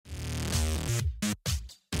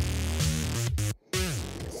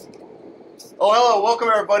Oh, hello. Welcome,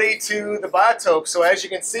 everybody, to the biotopes. So as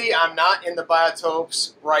you can see, I'm not in the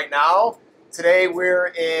biotopes right now. Today, we're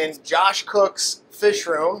in Josh Cook's fish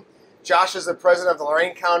room. Josh is the president of the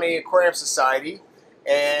Lorain County Aquarium Society,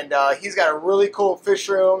 and he's got a really cool fish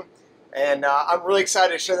room, and I'm really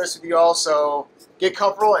excited to share this with you all, so get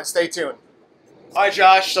comfortable and stay tuned. All right,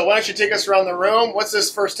 Josh, so why don't you take us around the room? What's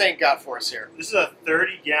this first tank got for us here? This is a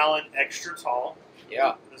 30-gallon extra tall.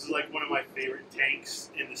 Yeah. This is like one of my favorite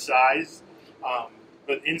tanks in the size.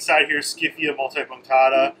 But inside here is Xiphidium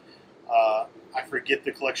multipunctata. I forget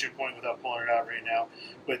the collection point without pulling it out right now.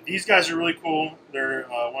 But these guys are really cool. They're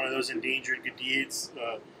one of those endangered goodeids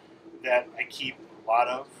that I keep a lot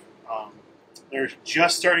of. They're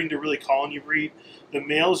just starting to really colony breed. The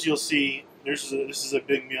males you'll see, this is a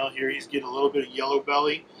big male here. He's getting a little bit of yellow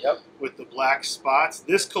belly with the black spots.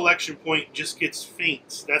 This collection point just gets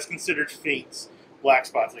faints. That's considered faints, black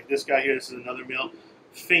spots. Like this guy here, this is another male,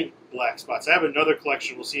 faint black spots. I have another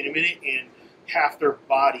collection we'll see in a minute, and half their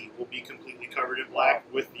body will be completely covered in black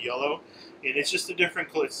with the yellow. And it's just a different,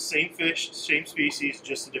 it's the same fish, same species,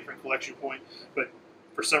 just a different collection point. But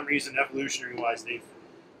for some reason, evolutionary-wise, they've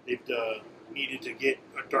needed to get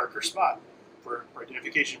a darker spot for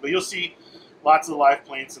identification. But you'll see lots of live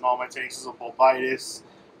plants in all my tanks. This is a bulbitis,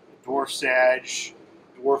 dwarf sag,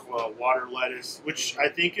 dwarf water lettuce, which I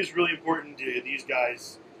think is really important to these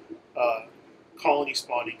guys colony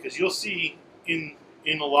spawning, because you'll see in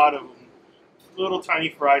a lot of them little tiny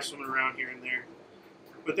fry swimming around here and there.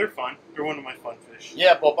 But they're fun. They're one of my fun fish.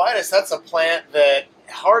 Yeah, bulbitis, that's a plant that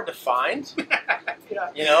hard to find. Yeah.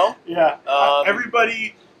 You know? Yeah.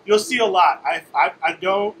 Everybody, you'll see a lot. I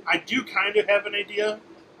do kind of have an idea.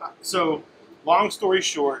 So, long story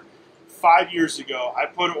short, 5 years ago, I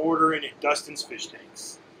put an order in at Dustin's Fish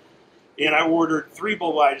Tanks. And I ordered 3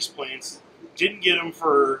 bulbitis plants. Didn't get them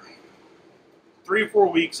for 3 or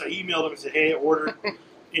 4 weeks. I emailed him and said, hey, I ordered.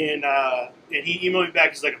 And he emailed me back.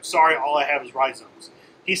 He's like, I'm sorry, all I have is rhizomes.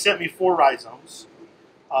 He sent me 4 rhizomes.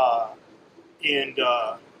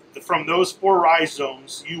 From those 4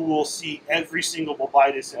 rhizomes, you will see every single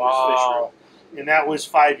bulbitis in this fish room. And that was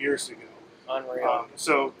 5 years ago. Unreal.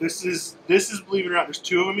 So this is believe it or not, there's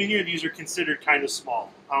 2 of them in here. These are considered kind of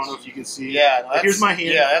small. I don't know if you can see. Yeah, no, here's my hand.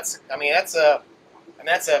 Yeah, that's a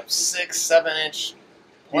 6-7 inch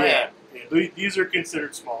plant. Yeah, these are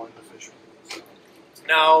considered small in the fish room.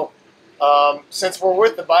 Now, since we're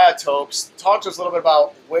with the biotopes, talk to us a little bit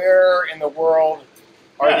about where in the world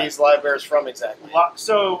are these livebearers from exactly?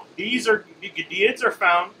 So the goodeids are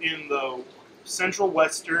found in the central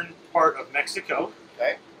western part of Mexico.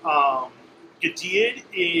 Okay. Goodeid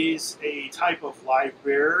is a type of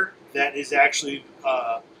livebearer that is actually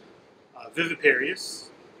viviparous.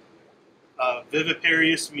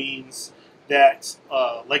 Viviparous means that,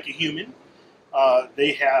 like a human,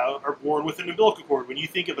 they are born with an umbilical cord. When you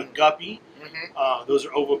think of a guppy, those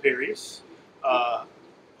are oviparous. A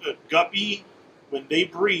guppy, when they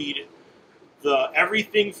breed,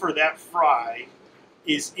 everything for that fry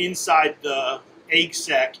is inside the egg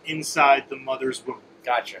sac, inside the mother's womb.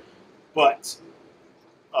 Gotcha. But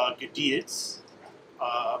goodeids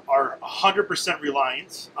are 100%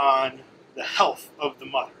 reliant on the health of the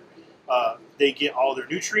mother. They get all their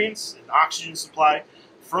nutrients and oxygen supply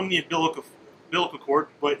from the umbilical cord,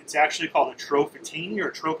 but it's actually called a trophitania,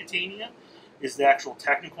 or trocatania is the actual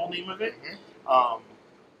technical name of it.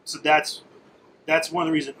 So that's one of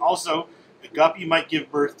the reasons. Also, a guppy might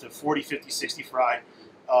give birth to 40, 50, 60 fry.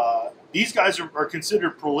 These guys are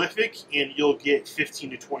considered prolific, and you'll get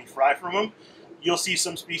 15 to 20 fry from them. You'll see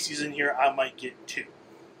some species in here, I might get 2.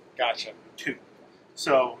 Gotcha. 2.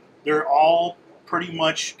 So they're all pretty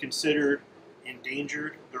much considered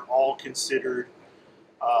endangered. They're all considered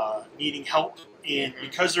needing help. And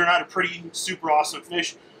because they're not a pretty, super awesome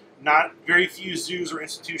fish, not very few zoos or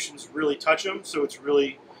institutions really touch them. So it's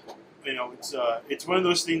really, it's one of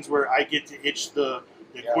those things where I get to itch the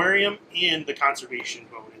aquarium and the conservation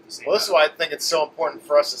boat at the same time. Well, this is why I think it's so important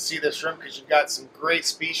for us to see this room, because you've got some great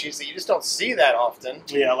species that you just don't see that often.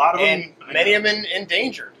 Yeah, a lot of them. And many of them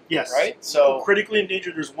endangered. Yes. Right? So critically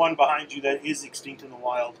endangered, there's one behind you that is extinct in the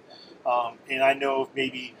wild. And I know of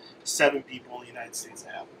maybe 7 people in the United States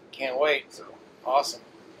that have them. Can't wait. So awesome.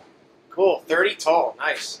 Cool. 30 tall.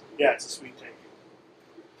 Nice. Yeah, it's a sweet tank.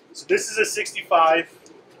 So this is a 65.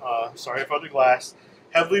 Sorry about the glass.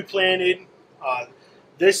 Heavily planted.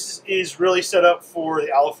 This is really set up for the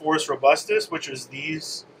Xenoophorus robustus, which is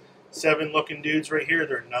these 7 looking dudes right here.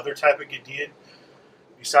 They're another type of goodeid.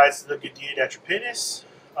 Besides the Goodeid atropinus,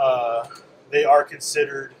 they are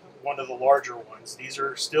considered one of the larger ones. These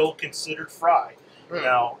are still considered fry.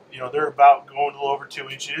 Now, you know, they're about going a little over 2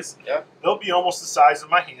 inches. Yep. They'll be almost the size of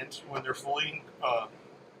my hand when they're fully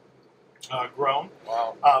grown.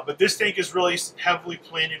 Wow. But this tank is really heavily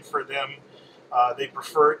planted for them. They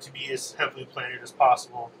prefer it to be as heavily planted as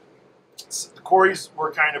possible. So the Corys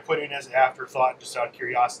were kind of put in as an afterthought, just out of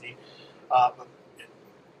curiosity. But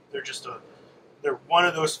they're one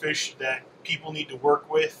of those fish that people need to work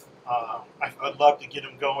with. I'd love to get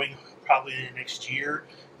them going probably in the next year.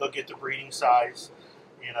 They'll get the breeding size,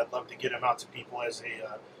 and I'd love to get them out to people as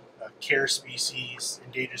a care species,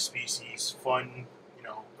 endangered species, fun, you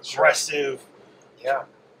know, aggressive,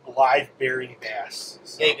 live-bearing bass.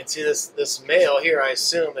 So. Yeah, you can see this male here, I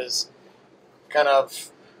assume, is kind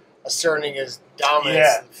of asserting his dominance.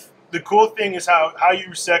 Yeah. The cool thing is how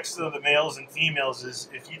you sex the males and females is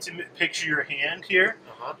if you picture your hand here,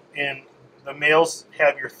 and the males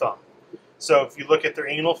have your thumb. So if you look at their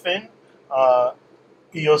anal fin,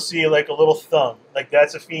 you'll see like a little thumb. Like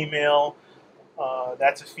that's a female,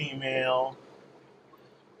 that's a female,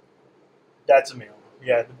 that's a male.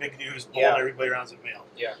 Yeah, the big dude who's pulling everybody around is a male.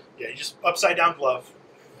 Yeah. Yeah, you just upside down glove.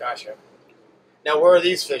 Gotcha. Now, where are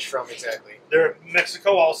these fish from exactly? They're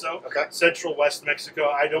Mexico also. Okay. Central West Mexico.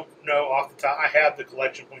 I don't know off the top. I have the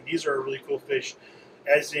collection point. These are a really cool fish,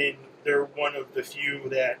 as in they're one of the few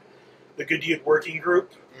that the Goodeid working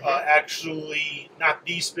group actually, not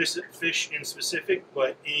these specific fish in specific,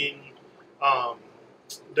 but in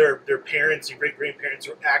their parents and great grandparents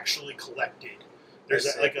are actually collected. There's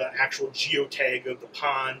like an actual geotag of the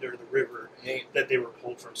pond or the river that they were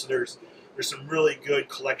pulled from. So there's some really good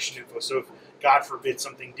collection info. So if God forbid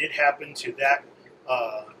something did happen to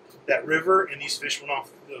that river and these fish went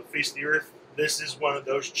off the face of the earth, this is one of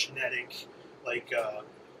those genetic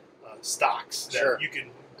stocks that you can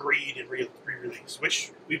breed and re-release,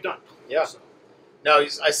 which we've done. Yeah. So. Now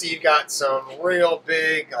I see you've got some real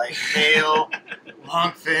big, like male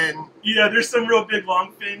longfin. Yeah, there's some real big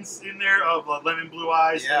longfins in there of lemon blue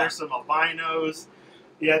eyes. Yeah. And there's some albinos.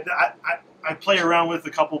 Yeah, I play around with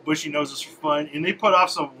a couple bushy noses for fun, and they put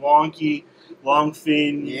off some wonky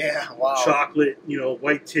longfin, chocolate, you know,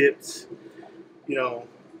 white tipped, you know,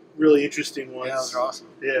 really interesting ones. Yeah, those are awesome.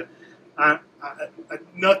 Yeah.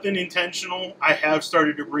 Nothing intentional. I have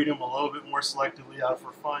started to breed them a little bit more selectively out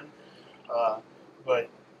for fun. But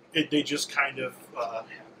they just kind of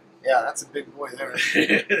yeah, that's a big boy there.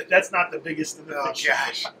 That's not the biggest of the fish.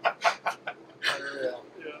 Gosh. Unreal.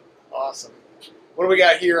 Yeah. Awesome. What do we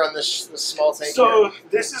got here on this small tank? So here?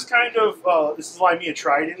 This is kind of this is Limea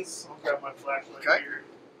tridens. I'll grab my flashlight here.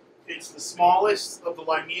 It's the smallest of the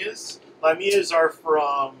Limeas. Limeas are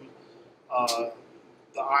from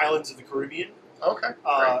the islands of the Caribbean. Okay.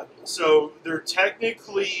 So they're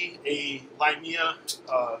technically a Limea.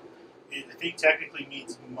 I think technically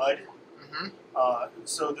means mud.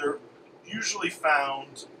 So they're usually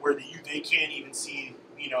found where they can't even see,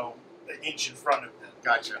 you know, an inch in front of them.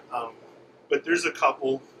 Gotcha. But there's a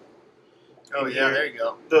couple. Oh yeah, there you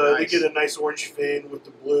go. They get a nice orange fin with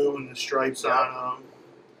the blue and the stripes on them.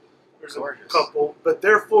 There's a couple, but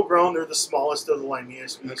they're full grown. They're the smallest of the Limea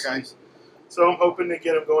species. Okay. So I'm hoping to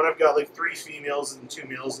get them going. I've got like 3 females and 2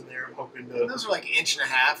 males in there. I'm hoping to. And those are like 1.5 inches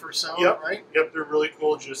or so, right? Yep, they're really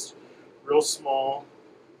cool. Just real small,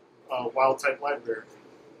 wild type livebearer.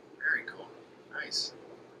 Very cool. Nice.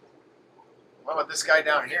 What about this guy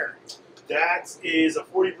down here? That is a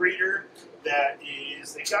 40 breeder. That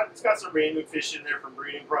is, it's got some random fish in there from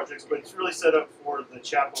breeding projects, but it's really set up for the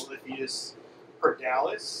Chapelithius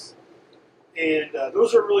perdalis. And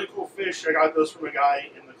those are really cool fish. I got those from a guy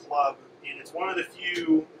in the club, and it's one of the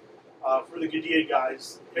few for the Goodeid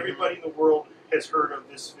guys. Everybody in the world has heard of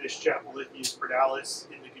this fish, Chapelithius perdalis,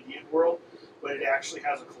 in the Goodeid world, but it actually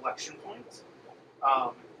has a collection point.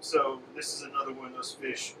 So this is another one of those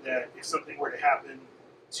fish that if something were to happen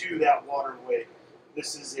to that waterway,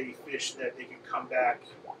 this is a fish that they can come back,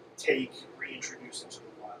 take, reintroduce into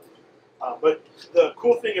the wild. But the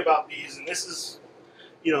cool thing about these, and this is,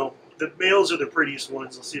 you know, the males are the prettiest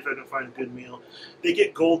ones. I'll see if I can find a good male. They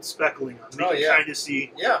get gold speckling on them. You can kind of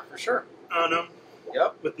see for sure. On them.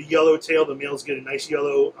 Yep. With the yellow tail, the males get a nice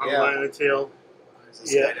yellow outline on the tail. There's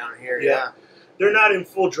this guy down here, They're not in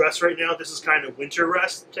full dress right now. This is kind of winter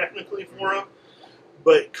rest, technically, for them.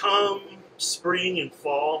 But come spring and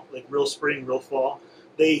fall, like real spring, real fall,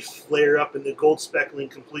 they flare up, and the gold speckling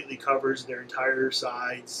completely covers their entire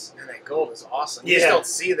sides. And that gold is awesome. You just don't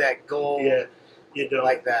see that gold you don't.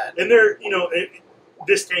 Like that. And they're, you know,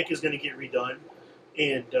 this tank is going to get redone.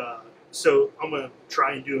 And so I'm going to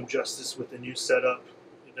try and do them justice with the new setup.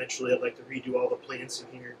 Eventually, I'd like to redo all the plants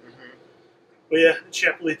in here. But yeah, the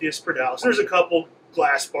Chapelithius perdalis. There's a couple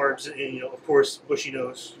glass barbs, and you know, of course, bushy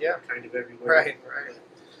nose. Yeah. Kind of everywhere. Right, right.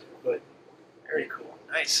 But very cool.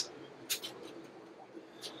 Nice.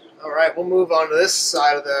 All right, we'll move on to this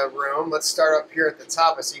side of the room. Let's start up here at the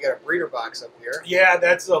top. I see you got a breeder box up here. yeah,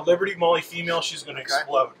 that's a Liberty Molly female. She's going to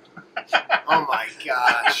explode. Oh my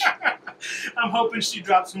gosh. I'm hoping she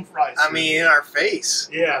drops some fries. I mean, in our face.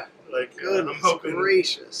 Yeah, like Goodness I'm hoping.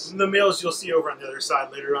 gracious. The males you'll see over on the other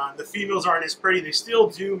side later on. The females aren't as pretty. They still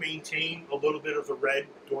do maintain a little bit of the red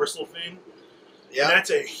dorsal fin. Yeah. And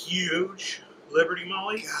that's a huge Liberty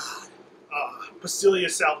Molly. God. Pasilia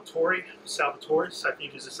salvatoris, I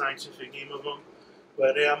think is the scientific name of them.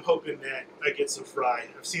 But yeah, I'm hoping that I get some fry.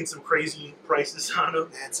 I've seen some crazy prices on them.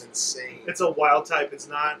 That's insane. It's a wild type. It's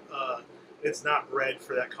not bred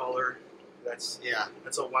for that color. That's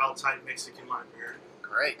a wild type Mexican Livebearer.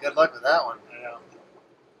 Great. Good luck with that one. I know.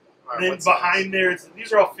 All And then behind there,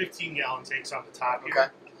 these are all 15-gallon tanks on the top here. Okay.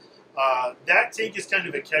 That tank is kind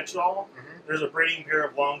of a catch-all. Mm-hmm. There's a breeding pair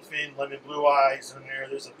of longfin lemon blue eyes in there.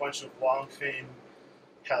 There's a bunch of longfin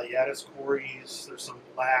Haliatus cories. There's some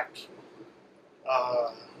black,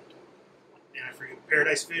 and I forget,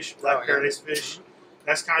 paradise fish, black paradise fish. Mm-hmm.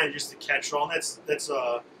 That's kind of just a catch-all. And that's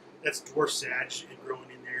dwarf sage and growing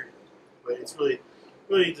in there, but it's really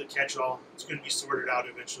the catch-all. It's going to be sorted out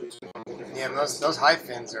eventually. Yeah, and those high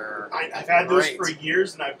fins are. I've had those great. for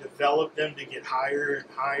years, and I've developed them to get higher and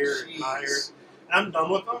higher and higher. And I'm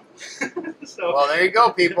done with them. So, well, there you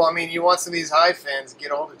go, people. I mean, you want some of these high fins,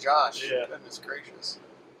 get hold of Josh. Yeah. Goodness gracious.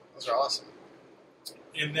 Those are awesome.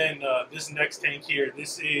 And then this next tank here,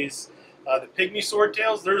 this is the pygmy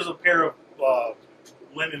swordtails. There's a pair of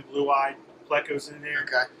lemon blue-eyed plecos in there.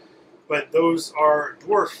 Okay. But those are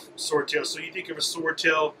dwarf swordtails. So you think of a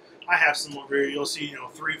swordtail, I have some over here. You'll see,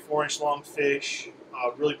 3-4 inch long fish,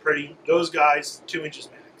 really pretty. Those guys, 2 inches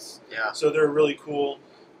max. Yeah. So they're really cool.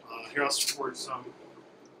 Here I'll support some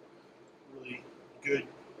really good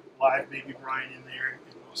live baby brine in there,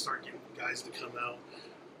 and we'll start getting guys to come out.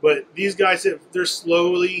 But these guys, they're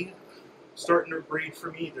slowly starting to breed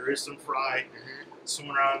for me. There is some fry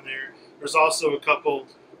swimming around there. There's also a couple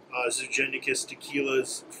Zoogenicus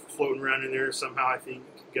tequilas floating around in there. Somehow I think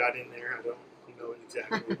got in there. I don't know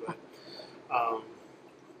exactly,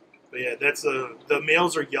 but yeah, that's the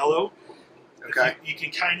males are yellow. Okay. You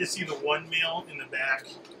can kind of see the one male in the back.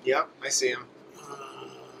 Yep, I see him.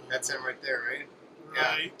 That's him right there, right?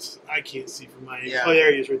 Right. Yeah. I can't see from my end. Yeah. Oh,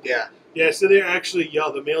 there he is right there. Yeah. Yeah, so they're actually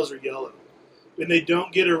yellow. The males are yellow. And they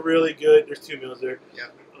don't get a really good... There's 2 males there.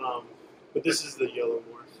 Yep. But this is the yellow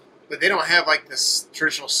morph. But they don't have like this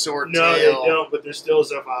traditional sword No, tail. they don't, but they're still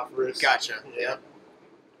xiphophorus. Gotcha. Yeah. Yep.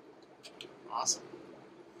 Awesome.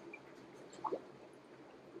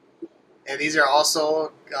 And these are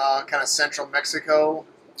also kind of central Mexico.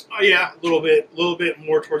 Oh yeah, a little bit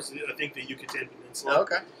more towards I think the Yucatan Peninsula.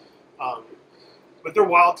 Okay. But they're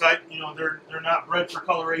wild type. They're not bred for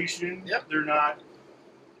coloration. Yep. They're not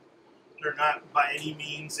by any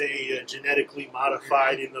means a genetically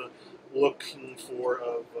modified in the looking for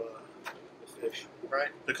of the fish. Right.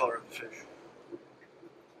 The color of the fish.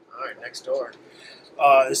 All right, next door.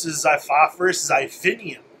 This is xiphophorus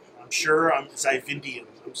xiphidium. I'm sure I'm xiphidium.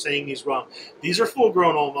 I'm saying these wrong. These are full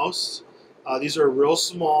grown almost. These are real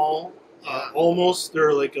small. Almost,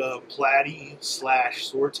 they're like a platy /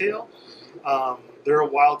 swordtail. They're a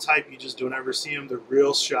wild type. You just don't ever see them. They're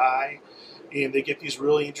real shy, and they get these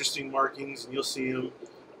really interesting markings, and you'll see them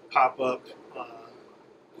pop up.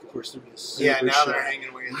 Of course, they're being super now shy. they're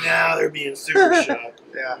hanging with you. Now they're being super shy.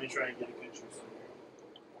 Yeah. Let me try and get a good juice in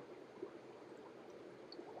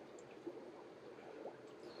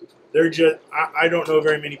here. They're just, I don't know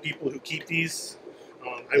very many people who keep these.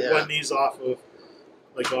 I won these off of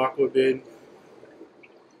like Aquabid.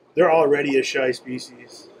 They're already a shy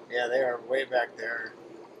species. Yeah, they are way back there.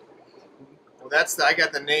 Well, I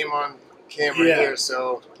got the name on camera here,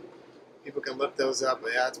 so people can look those up.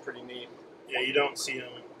 But yeah, that's pretty neat. Yeah, you don't see them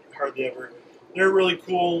hardly ever. They're really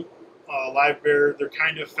cool Livebearer. They're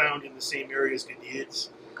kind of found in the same area as goodeids.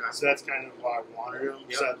 Okay. So that's kind of why I wanted them.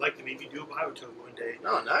 Yep. So I'd like to maybe do a biotope one day.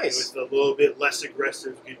 Oh, nice. With a little bit less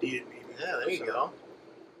aggressive goodeiid, maybe. Yeah, there you go.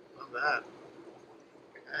 Love that.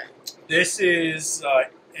 Okay. This is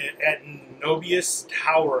Etnobius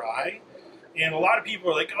toweri, and a lot of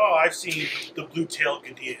people are like, "Oh, I've seen the blue-tailed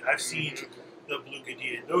goodeiid. I've seen the blue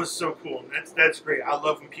goodeiid. Those are so cool." And that's great. I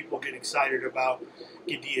love when people get excited about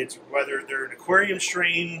goodeids, whether they're an aquarium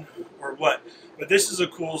strain or what. But this is a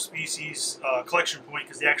cool species collection point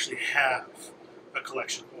because they actually have a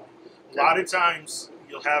collection point. A lot of times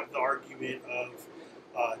you'll have the argument of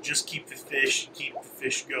just keep the fish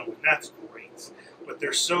going. That's great. but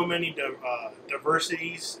there's so many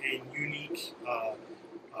diversities and unique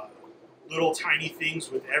little tiny things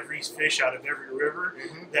with every fish out of every river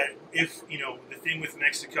that if, the thing with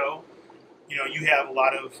Mexico, you have a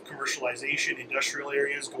lot of commercialization, industrial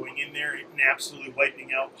areas going in there and absolutely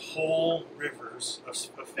wiping out whole rivers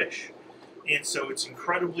of fish. And so it's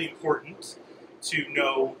incredibly important to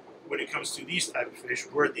know when it comes to these type of fish,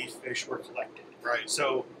 where these fish were collected. Right.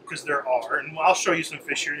 So, because there are, and I'll show you some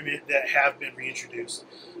fish here in a minute that have been reintroduced,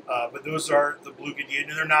 but those are the blue goodeids,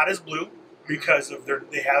 and they're not as blue because of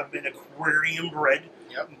they have been aquarium bred.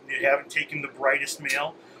 Yep. They haven't taken the brightest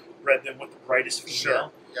male, bred them with the brightest female.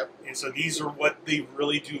 Sure. Yep. And so these are what they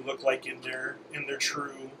really do look like in their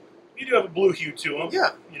true. You do have a blue hue to them.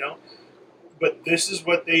 Yeah. But this is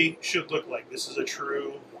what they should look like. This is a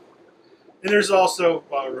true. And there's also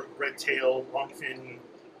red tail, longfin,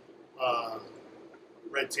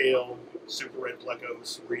 red tail, super red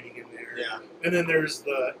plecos breeding in there. Yeah. And then there's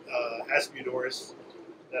the Aspeudorus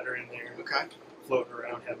that are in there. Okay. Floating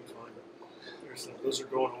around having fun. Those are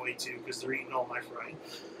going away too because they're eating all my fry.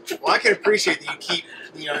 Well, I can appreciate that you keep,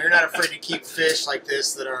 you're not afraid to keep fish like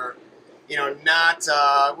this that are, not,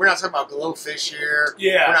 we're not talking about glowfish here.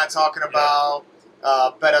 Yeah. We're not talking about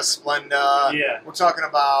Betta Splenda. Yeah. We're talking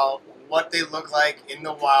about what they look like in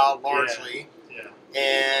the wild largely. Yeah.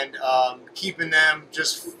 And keeping them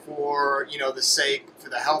just for, the sake, for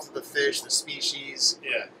the health of the fish, the species.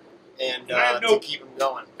 Yeah. And to keep them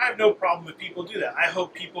going. I have no problem if people do that. I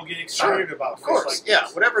hope people get excited about fish like this. Yeah,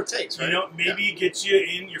 whatever it takes, right? Maybe it gets you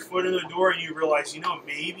in your foot in the door and you realize,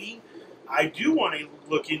 maybe I do want to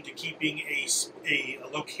look into keeping a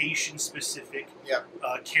location-specific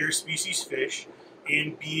care species fish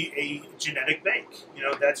and be a genetic bank.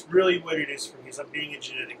 That's really what it is for me, is I'm being a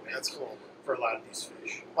genetic bank. That's cool. For a lot of these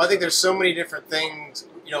fish. Well, I think there's so many different things,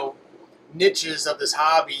 niches of this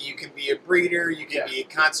hobby. You can be a breeder, you can be a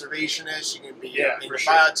conservationist, you can be into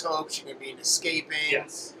biotopes, you can be into escaping.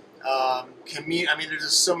 Yes. There's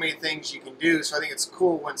just so many things you can do. So I think it's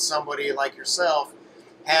cool when somebody like yourself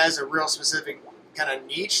has a real specific kind of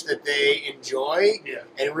niche that they enjoy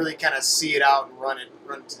and really kind of see it out and run it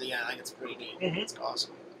to the end. I think it's pretty neat. It's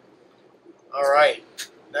awesome. All right,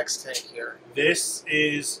 next tank here. This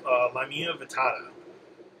is Lamia vittata.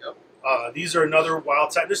 These are another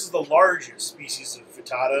wild type. This is the largest species of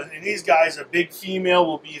vittata. And these guys, a big female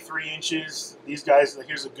will be 3 inches. These guys,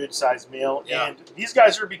 here's a good sized male. Yeah. And these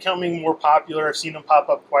guys are becoming more popular. I've seen them pop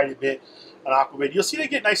up quite a bit on Aquabait. You'll see they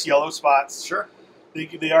get nice yellow spots. Sure.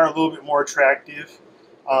 They are a little bit more attractive.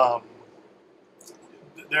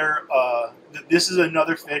 This is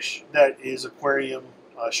another fish that is aquarium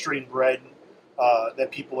strain bred that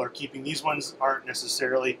people are keeping. These ones aren't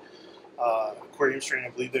necessarily aquarium strain. I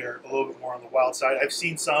believe they're a little bit more on the wild side. I've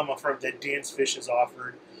seen some from that Dan's Fish has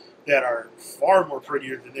offered that are far more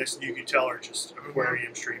prettier than this. You can tell are just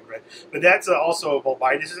aquarium strain bred. But that's also a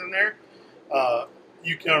Bulbitis in there. I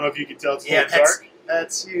don't know if you can tell. It's a little dark.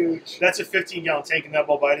 That's huge. That's a 15-gallon tank, and that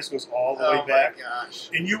Bulbitis goes all the way back. Oh my gosh!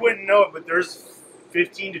 And you wouldn't know it, but there's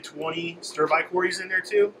 15 to 20 sturbicories in there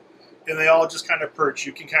too, and they all just kind of perch.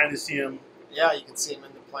 You can kind of see them. Yeah, you can see them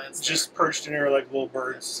in the plants. Just perched in there like little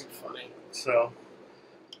birds. That's funny. So,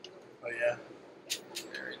 but yeah.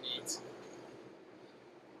 Very neat.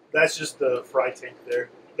 That's just the fry tank there.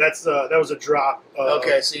 That was a drop.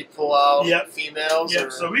 Okay, so you pull out females?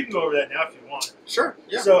 Yep, so we can go over that now if you want. Sure,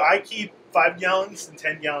 yeah. So I keep 5-gallons and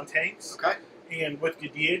 10-gallon tanks. Okay. And with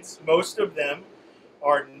goodeids, most of them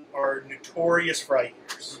are notorious fry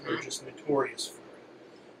eaters. They're just notorious for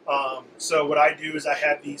it. So what I do is I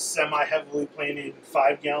have these semi-heavily planted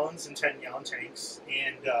 5 gallons and 10-gallon tanks,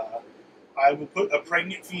 and I will put a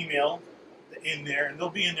pregnant female in there, and they'll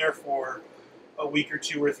be in there for a week or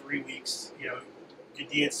 2 or 3 weeks.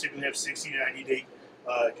 Goodeids typically have 60 to 90 day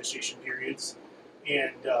gestation periods,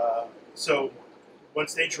 and so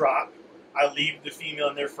once they drop, I leave the female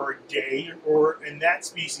in there for a day, or in that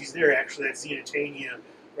species there, actually, that Xenotania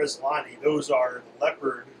resolani, those are the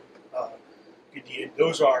leopard Goodeid.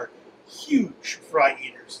 Those are huge fry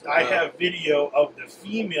eaters. I have video of the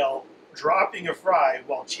female dropping a fry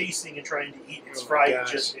while chasing and trying to eat its fry it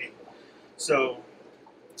just ate. So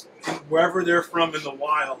wherever they're from in the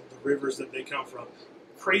wild, the rivers that they come from,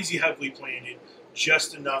 crazy heavily planted,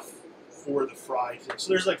 just enough for the fry thing. So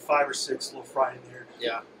there's like 5 or 6 little fry in there.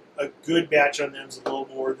 Yeah. A good batch on them is a little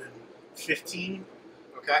more than 15.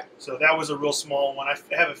 Okay. So that was a real small one. I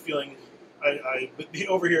have a feeling, but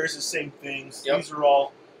over here is the same things. Yep. These are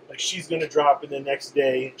all, like she's going to drop in the next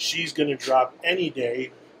day. She's going to drop any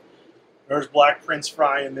day. There's Black Prince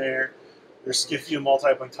fry in there. There's Xiphidium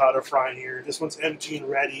multipunctata fry in here. This one's empty and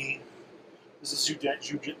ready. This is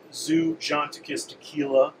Zoojanticus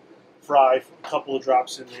tequila fry, a couple of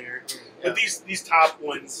drops in there. Yeah. But these top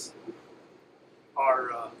ones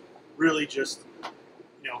are really just,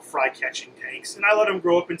 you know, fry catching tanks, and I let them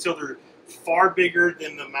grow up until they're far bigger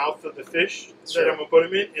than the mouth of the fish Sure. that I'm gonna put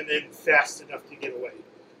them in, and then fast enough to get away.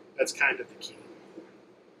 That's kind of the key.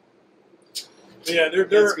 But yeah, That's a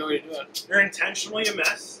good way to do it. they're intentionally a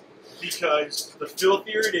mess because the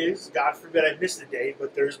filthier it is, God forbid I miss a day,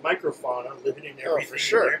 but there's microfauna living in everything. Oh, for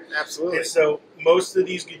sure. in there. Absolutely. And so most of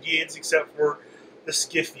these goodeids, except for the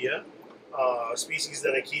Xiphidia species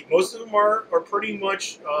that I keep, most of them are pretty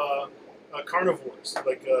much carnivores.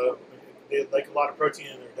 They like a lot of protein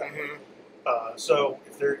in their diet. Mm-hmm. So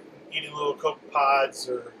if they're eating little copepods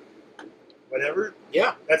or whatever,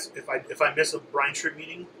 Yeah. that's if I miss a brine shrimp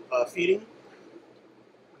feeding,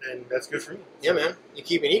 then that's good for me. Yeah, man. You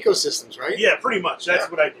keep in ecosystems, right? Yeah, pretty much. That's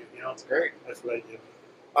what I do. You know, That's great. that's what I do.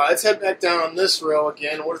 Let's head back down on this row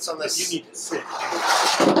again. What's on this? You need to sit.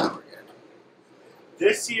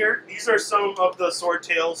 This here, these are some of the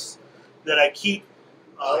swordtails that I keep.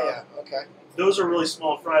 Oh, yeah. Okay. Those are really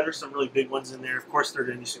small fry. There's some really big ones in there. Of course, they're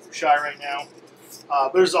going to be super shy right now.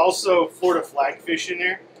 There's also Florida flagfish in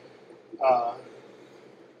there.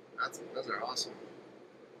 Those are awesome.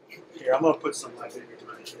 Here, I'm going to put some livebearer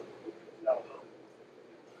behind you. That'll help.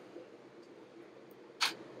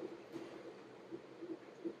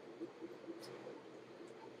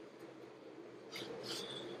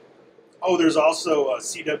 Oh, there's also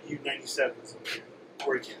CW97s in there.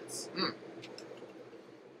 Orchids. Hmm.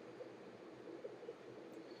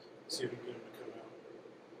 See if we can get them to come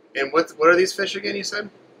out. And what are these fish again, you said?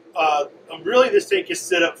 Really, this tank is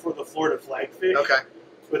set up for the Florida flagfish. Okay.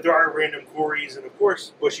 But there are random cories and, of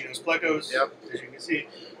course, bushy-nose plecos, Yep. as you can see.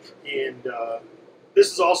 And this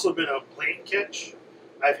has also been a plant catch.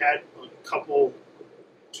 I've had a couple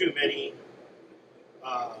too many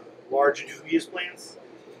large anubias plants.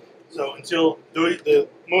 So until the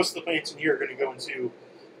most of the plants in here are going to go into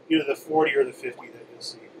either the 40 or the 50 that you'll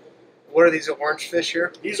see. What are these orange fish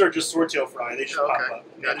here? These are just swordtail fry. They just Okay. pop up.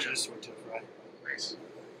 They're Gotcha. just swordtail fry. Nice.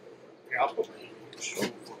 Here, I'll put my hand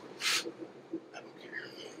here. I don't care.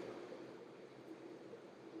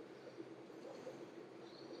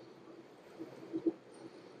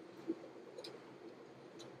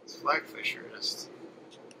 It's flagfish are just.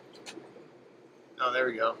 Oh, there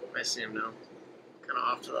we go. I see him now. Kind of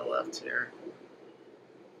off to the left here.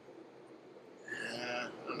 Yeah.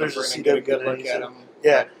 I don't know if There's we're a gonna get a good look CW97. at him.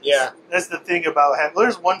 Yeah. Yeah. That's the thing about having.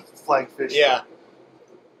 There's one flagfish. Yeah.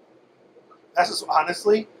 That's just,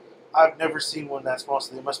 honestly, I've never seen one that small,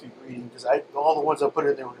 so they must be breeding because all the ones I put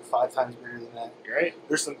in there were 5 times bigger than that. Great.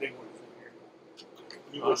 There's some big ones in here.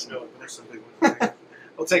 You Awesome. wouldn't know it, but there's some big ones in here.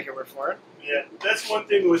 We'll take your word for it. Yeah, that's one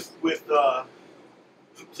thing with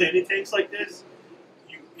planted tanks like this.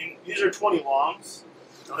 These are 20 longs,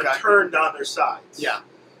 Okay. but turned on their sides. Yeah.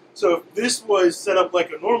 So if this was set up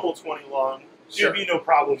like a normal 20 long, Sure. there'd be no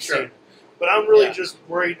problem Sure. seeing it. But I'm really Yeah. just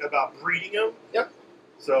worried about breeding them. Yep.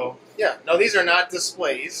 So Yeah. No, these are not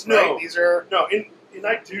displays. No. Right? These are. no, and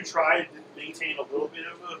I do try to maintain a little bit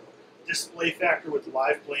of a display factor with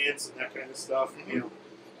live plants and that kind of stuff. Mhm. You know,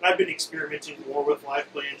 and I've been experimenting more with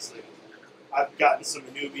live plants. Like I've gotten some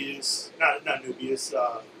anubias, not anubias,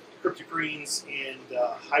 cryptocrenes and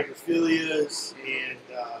hygrophilias and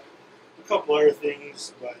a couple other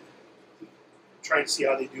things, but trying to see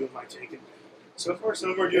how they do in my tank. And so far,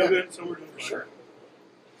 some are doing good, some are doing For sure.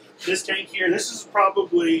 This tank here, this is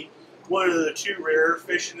probably one of the 2 rarer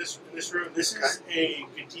fish in this room. This is a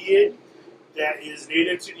goodeiid that is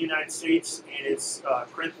native to the United States, and it's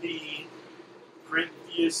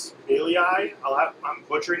Corinthius bailey. I'm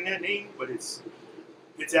butchering that name, but it's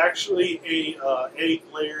actually a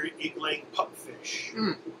egg-laying pupfish.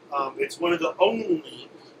 Mm. It's one of the only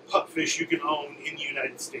pupfish you can own in the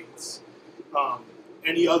United States.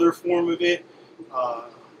 Any other form of it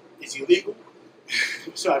is illegal.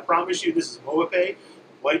 So I promise you, this is Moape,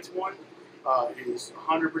 white one. It is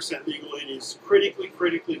 100% legal. It is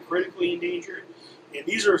critically endangered. And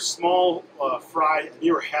these are small fry.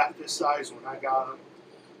 They were half this size when I got them.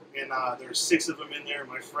 And there's 6 of them in there.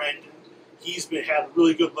 My friend, he's had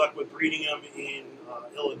really good luck with breeding them in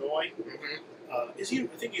Illinois. Mm-hmm. Is he? I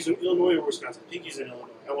think he's in Illinois or Wisconsin. I think he's in Illinois.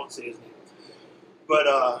 I won't say his name.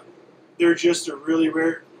 But they're just a really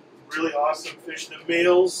rare, really awesome fish. The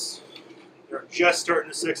males, they're just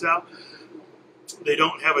starting to sex out. They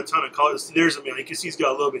don't have a ton of colors. There's a male. You can see he's got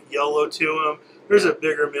a little bit yellow to him. There's a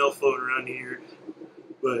bigger male floating around here.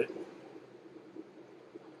 But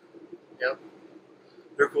Yep.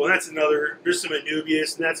 They're cool. And that's another. There's some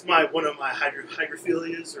Anubias, and that's one of my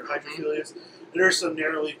hygrophilias or hydrophilias. And there's some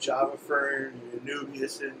narrow-leaf Java fern and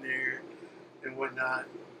Anubias in there and whatnot.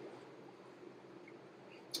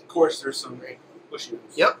 Of course, there's some bushy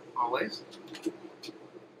ones. Yep, always.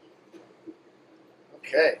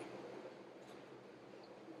 Okay.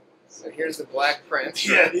 So here's the black prince.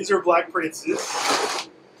 Yeah, these are black princes.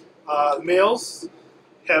 Males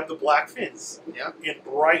have the black fins. Yep. And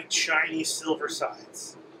bright, shiny silver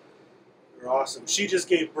sides. They're awesome. She just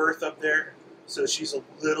gave birth up there, so she's a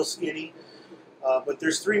little skinny. But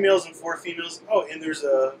there's 3 males and 4 females. Oh, and there's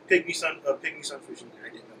a pygmy sunfish in there. I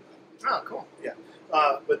didn't know that. Oh, cool. Yeah.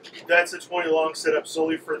 But that's a 20 long setup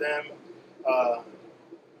solely for them.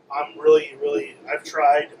 I'm really, I've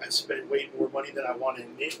tried. I've spent way more money than I want to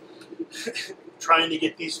admit trying to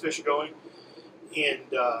get these fish going.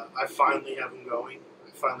 And I finally have them going. I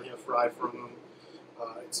finally have fry from them.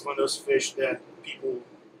 It's one of those fish that people,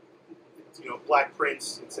 black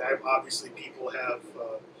prince. It's obviously people have,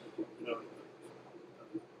 a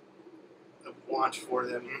want for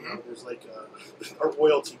them. Mm-hmm. There's like a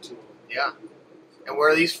royalty to them. Yeah. And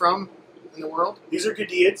where are these from in the world? These are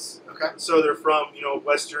goodeids. Okay. So they're from,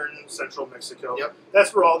 western central Mexico. Yep.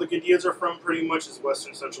 That's where all the goodeids are from, pretty much, is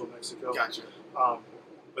western central Mexico. Gotcha.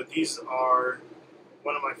 But these are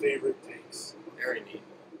one of my favorite things. Very neat.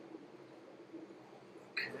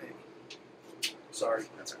 Okay. Sorry.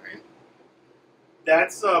 That's all right.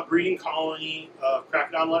 That's a breeding colony of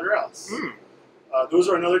Cracodon lateralis. Mm. Those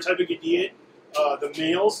are another type of goodeit. The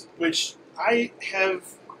males, which I have,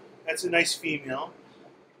 that's a nice female.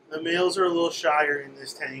 The males are a little shyer in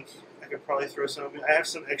this tank. I could probably throw some of them. I have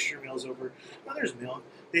some extra males over. Oh, there's a male.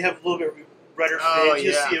 They have a little bit redder fins.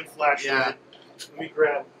 You see them flash red. Let me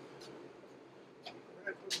grab.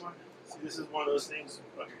 See, this is one of those things.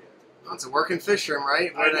 Okay. Oh, it's a working fish room,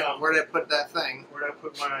 right? Where did I put that thing? Where did I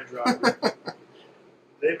put my eye dropper?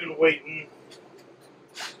 They've been waiting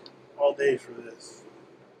all day for this.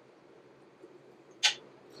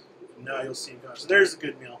 Now you'll see them. So there's a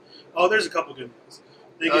good meal. Oh, there's a couple good meals.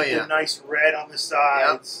 They get the nice red on the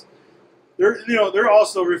sides. Yep. They're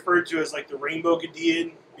also referred to as like the rainbow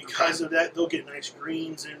goodeit because of that. They'll get nice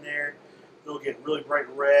greens in there. They'll get really bright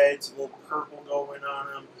reds, a little purple going on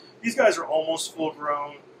them. These guys are almost full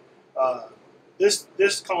grown. This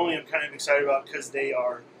colony I'm kind of excited about because they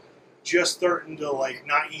are just starting to like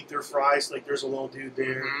not eat their fries. Like there's a little dude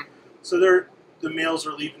there, so the males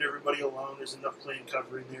are leaving everybody alone. There's enough plant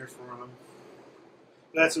cover in there for them.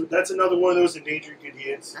 That's another one of those endangered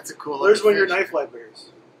goodeids. That's a cool. There's one of your fish. knife livebearers.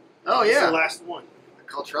 Oh yeah, that's the last one. The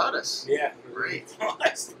Caltratus. Yeah, great.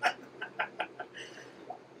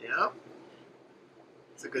 Yeah,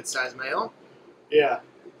 it's a good size male. Yeah.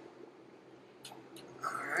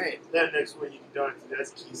 All right. That next one you can done.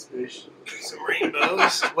 That's Keysfish. Some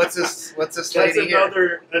rainbows. What's this? What's this lady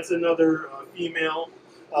here? That's another female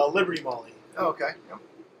Liberty Molly. Oh, okay. Yep.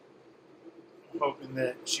 I'm hoping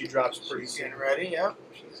that she drops pretty She's soon. getting ready. Yep.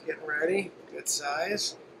 She's getting ready. Good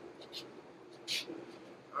size.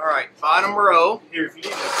 All right. Bottom row. Here, if you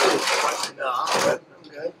need to. No, I'm good. I'm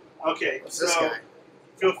good. Okay. What's so this guy?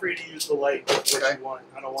 feel free to use the light what you want.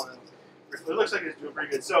 I don't want to. It looks like it's doing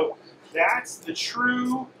pretty good. So that's the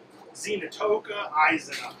true Xenatoca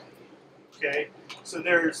eiseni. Okay. So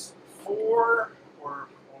there's 4 or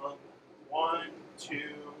 1, 2,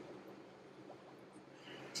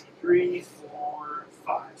 3, 4,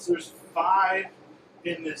 5. So there's 5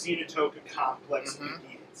 in the Xenatoca complex of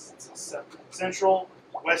goodeids. It's a central,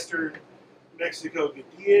 western Mexico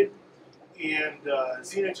goodeit, and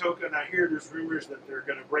Xenatoca. Now here, there's rumors that they're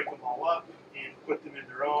going to break them all up and put them in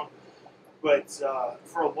their own. But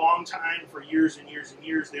for a long time, for years and years and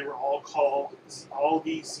years, they were all called, all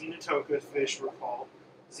these Xenatoca fish were called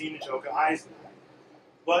Xenatoca eiseni.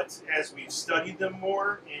 But as we've studied them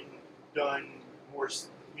more and done more,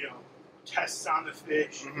 tests on the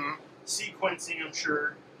fish, sequencing, I'm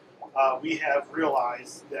sure, we have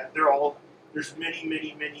realized that there's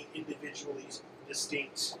many individually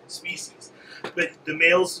distinct species. But the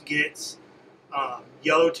males get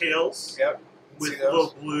yellow tails. Yep. With a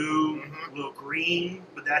little blue, a little green,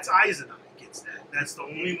 but that's eiseni gets that. That's the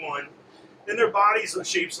only one. And their bodies and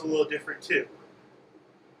shapes a little different too.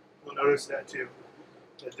 You'll notice that too.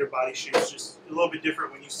 That their body shape's just a little bit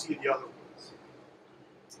different when you see the other ones.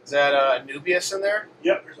 Is that Anubias in there?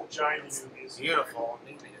 Yep, there's a giant Anubias. Beautiful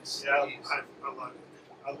Anubias. Yeah,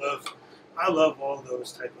 I love it. I love all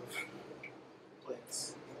those type of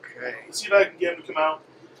plants. Okay. Let's see if I can get them to come out.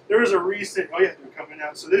 There was a recent, they're coming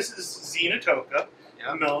out. So this is Xenotoca,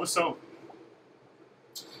 melansoma.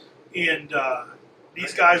 And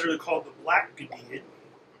these guys are called the black goodeit.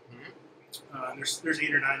 There's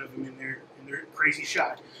 8 or 9 of them in there, and they're crazy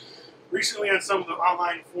shot. Recently, on some of the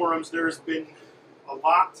online forums, there's been a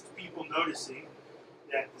lot of people noticing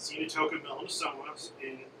that the Xenotoca melansoma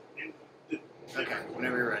in the Okay,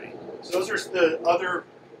 whenever you're ready. So those are the other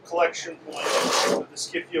collection points of the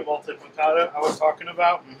Xiphidium multipunctata I was talking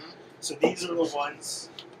about. Mm-hmm. So these are the ones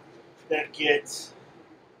that get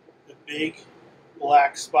the big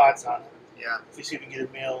black spots on them. Yeah. If you see if we can get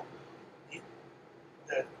a male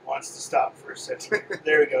that wants to stop for a second.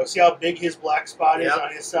 There we go. See how big his black spot is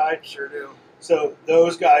on his side? Sure do. So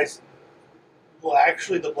those guys will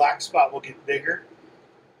actually, the black spot will get bigger.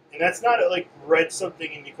 And that's not like read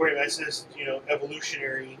something in the aquarium. That's just, you know,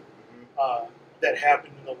 evolutionary that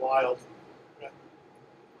happened in the wild.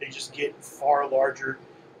 They just get far larger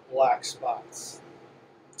black spots.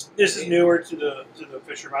 This is newer to the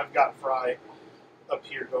fisherman. I've got fry up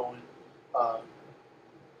here going, but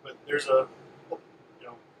there's a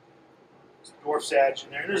dwarf sag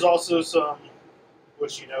in there. And there's also some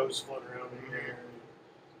bushy nose floating around in there.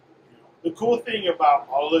 You know, the cool thing about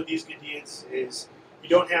all of these goodeids is you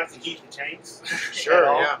don't have to heat the tanks. Sure,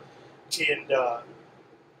 yeah. And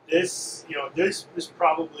this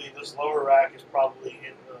probably, this lower rack is probably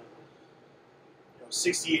in the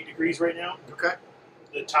 68 degrees right now. Okay.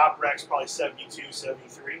 The top rack's probably 72,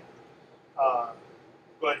 73.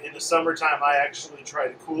 But in the summertime, I actually try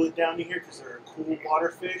to cool it down to here because they're a cool water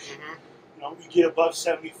fish. Mm-hmm. You know, you get above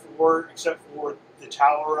 74, except for the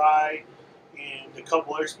Toweri and a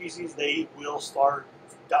couple other species, they will start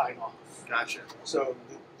dying off. Gotcha. So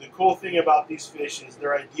the cool thing about these fish is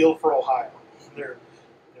they're ideal for Ohio. They're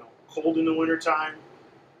cold in the wintertime.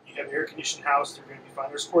 You have an air-conditioned house, they're going to be fine.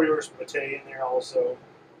 There's Coriolis Mate in there also.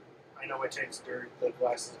 I know my tank's dirty, the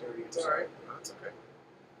glass is dirty. It's all right. No, it's okay.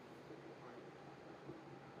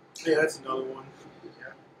 Yeah, that's another one.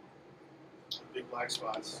 Yeah. Big black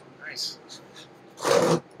spots. Nice.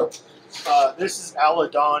 This is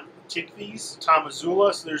Alodon Ticthys,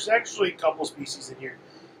 tamazula. So there's actually a couple species in here.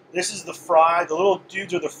 This is the fry. The little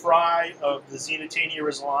dudes are the fry of the Xenotania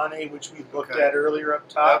rizzolani, which we looked at earlier up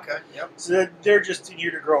top. Okay, yep. So they're just in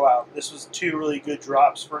here to grow out. This was 2 really good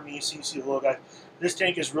drops for me. So you see the little guy. This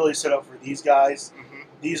tank is really set up for these guys. Mm-hmm.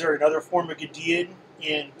 These are another form of goodeiid,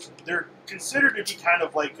 and they're considered to be kind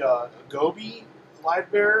of like a goby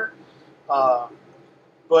livebearer.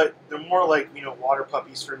 But they're more like, water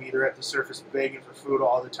puppies for me. They're at the surface begging for food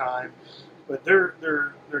all the time. But they're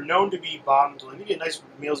known to be bottom dwelling. They get nice,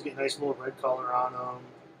 males get nice little red color on them.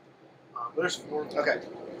 But there's 4. Okay.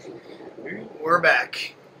 We're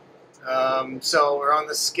back. So we're on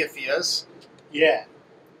the Xiphias. Yeah.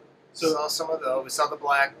 So we saw some of those. We saw the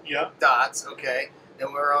black dots. Okay.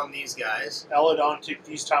 Then we're on these guys. Alodon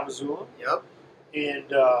Ticthys tamazula. Yep.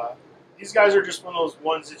 And these guys are just one of those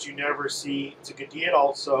ones that you never see. It's a goodeiid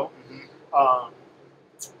also. Mm-hmm.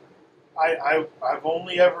 I've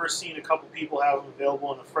only ever seen a couple people have them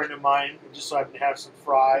available, and a friend of mine just so happened to have some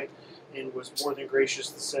fry and was more than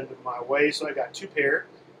gracious to send them my way. So I got 2 pair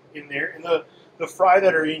in there. And the fry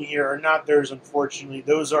that are in here are not theirs, unfortunately.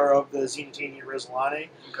 Those are of the Xenotania rizzolani.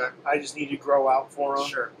 Okay. I just need to grow out for them.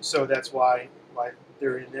 Sure. So that's why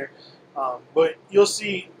they're in there. But you'll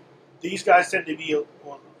see these guys tend to be,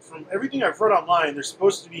 from everything I've read online, they're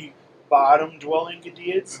supposed to be bottom-dwelling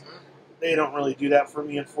goodeids. Mm-hmm. They don't really do that for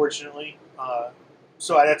me, unfortunately.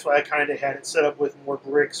 So that's why I kind of had it set up with more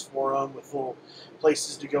bricks for them, with little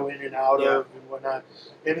places to go in and out of and whatnot.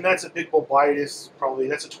 And that's a big bulbitis, probably.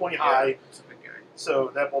 That's a 20 high. It's a big guy.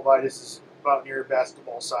 So that bulbitis is about near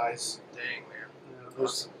basketball size. Dang, man.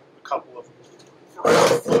 There's a couple of them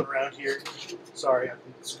floating around here. Sorry, I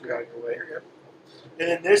think this got out of your way here. And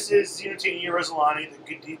then this is Xenotania rizzolani,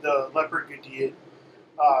 the leopard goodeiid.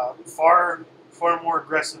 Far more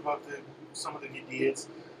aggressive of some of the goodeids.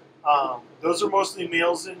 Those are mostly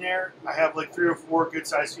males in there. I have like 3 or 4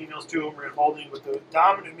 good-sized females. 2 of them are in holding, but the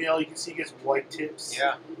dominant male, you can see, gets white tips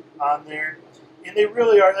on there. And they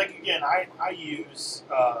really are, like, again, I use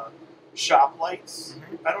shop lights.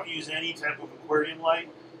 Mm-hmm. I don't use any type of aquarium light.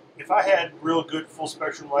 If I had real good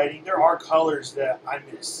full-spectrum lighting, there are colors that I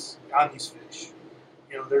miss on these fish.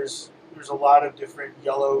 There's a lot of different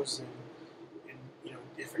yellows and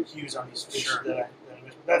different hues on these fish that I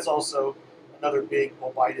miss. But that's also another big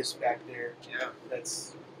bulbitis back there. Yeah.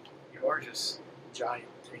 That's gorgeous. Giant.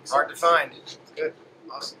 Hard to find. It's good.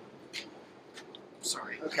 Awesome.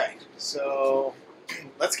 Sorry. Okay. So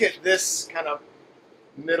let's get this kind of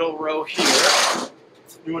middle row here.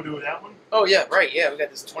 You want to do that one? Oh, yeah. Right. Yeah. We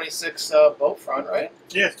got this 26 boat front, right?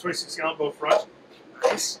 Yeah, it's 26 gallon boat front.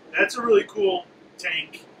 Nice. That's a really cool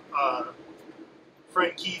tank.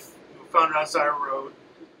 Friend Keith found it on Sire Road.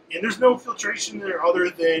 And there's no filtration there other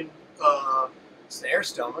than Snare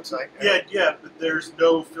stone looks like. Yeah, but there's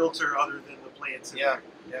no filter other than the plants. Yeah.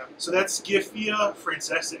 So that's Xiphidium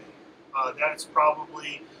francese. That's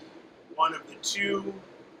probably one of the two,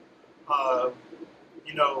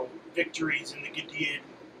 victories in the Goodeid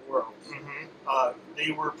world.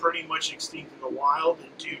 They were pretty much extinct in the wild,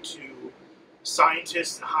 and due to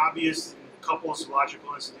scientists and hobbyists and a couple of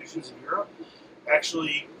zoological institutions in Europe,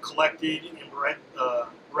 actually collected and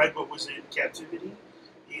bred what was in captivity,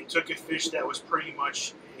 and took a fish that was pretty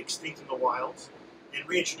much extinct in the wild and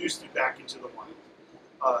reintroduced it back into the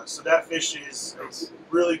wild. So that fish is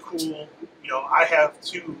really cool. I have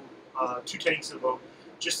two tanks of them,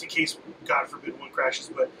 just in case, God forbid, one crashes.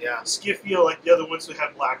 But Xiphidium, like the other ones, that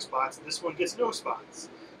have black spots. This one gets no spots.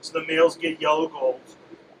 So the males get yellow gold.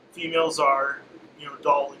 Females are,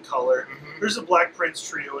 dull in color. There's a black prince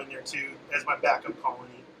trio in there too, as my backup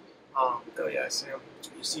colony. Oh yeah, I see him.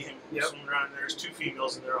 You see him swimming around. There's two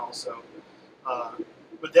females in there also.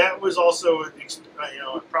 But that was also,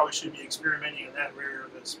 I probably should be experimenting on that rare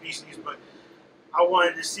of a species, but I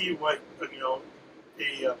wanted to see what,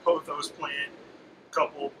 a pothos plant, a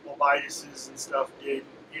couple bulbiduses and stuff did.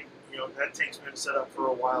 That tank's been set up for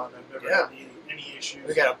a while, and I've never had any issues.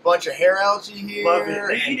 We got a bunch of hair algae here, love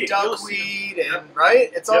it. And duckweed, and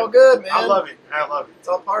it's all good, man. I love it. It's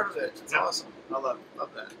all part of it. It's awesome. I love it. Love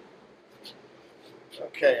that.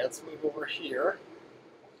 Okay, let's move over here.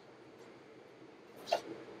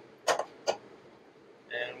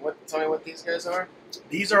 And tell me what these guys are.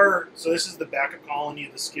 These are, so this is the backup colony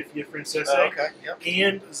of the Xiphidium francese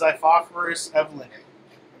and Xiphophorus evelyn.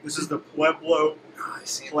 This is the Pueblo. Oh, I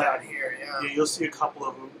see that here, Yeah, you'll see a couple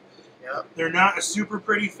of them. Yeah. They're not a super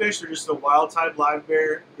pretty fish. They're just a wild type live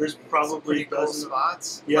bear. There's probably a dozen cool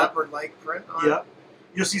spots. Yep. Leopard-like print on it.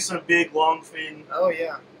 You'll see some big long fin. Oh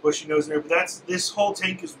yeah. Bushy nose in there. But this whole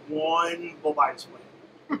tank is one bulbidus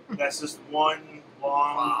plant. That's just one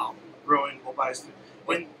long growing bulbidus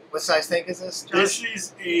plant. What size tank is this, Josh? This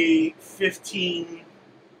is a 15.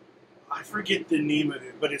 I forget the name of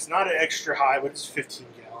it, but it's not an extra high, but it's 15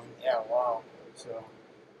 gallon. Yeah, wow. So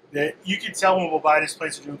that you can tell when bulbidus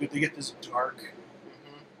plants are doing good. They get this dark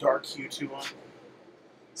hue to them.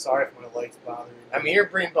 Sorry if my light's bothering you. I mean, you're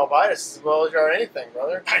breeding bulbidus as well as you are anything,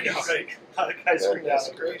 brother. I know. Like, a lot of guys freak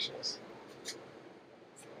out. Gracious.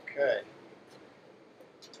 Okay.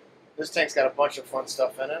 This tank's got a bunch of fun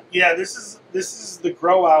stuff in it. Yeah, this is the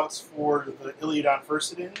grow outs for the Iliodon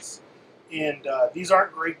furcidans, and these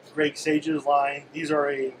aren't Greg Sage's line. These are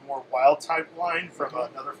a more wild type line from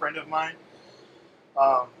another friend of mine.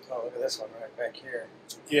 Oh, look at this one right back here.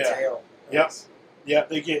 Yeah. Tail. Nice. Yep.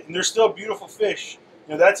 And they're still beautiful fish.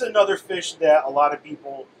 That's another fish that a lot of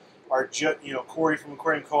people are Corey from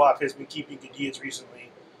Aquarium Co-op has been keeping Goodeids recently,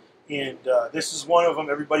 and this is one of them.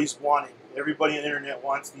 Everybody's wanting. Everybody on the internet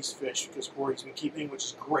wants these fish because Corey's been keeping, which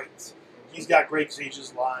is great. He's got Greg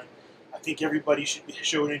Sage's line. I think everybody should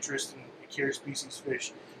show an interest in carrier species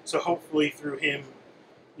fish. So hopefully through him,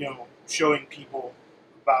 showing people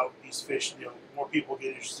about these fish, more people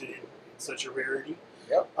get interested in such a rarity.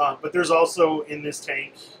 Yep. But there's also in this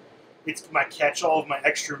tank, it's my catch-all of my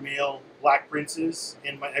extra male black princes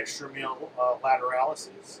and my extra male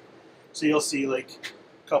lateralises. So you'll see like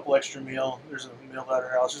a couple extra male. There's a male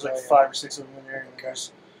lateralis. There's like 5 or 6 of them in there. And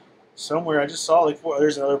there's somewhere I just saw like 4.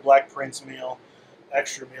 There's another black prince male,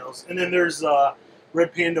 extra males, and then there's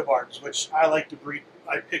red panda barbs, which I like to breed.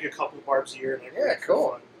 I pick a couple of barbs a year and I breed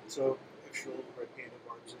for fun. So extra little red panda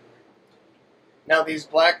barbs in there. Now these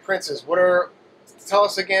black princes, tell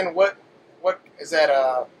us again, what is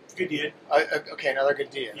that? Goodeids. Okay, another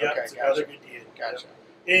Goodeids. Yeah, okay, it's another Goodeids. Gotcha.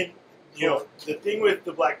 And the thing with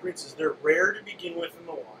the black princes, they're rare to begin with in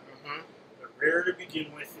the wild. They're rare to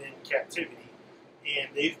begin with in captivity, and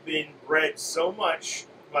they've been bred so much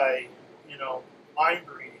by line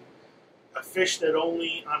breeding. A fish that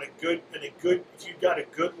only if you've got a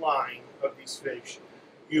good line of these fish,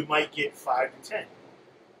 you might get 5 to 10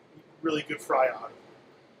 really good fry out of them.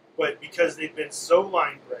 But because they've been so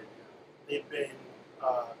line bred, they've been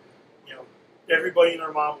everybody and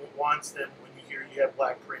their mom wants them. When you hear you have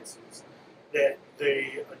black princes, that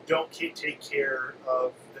they don't take care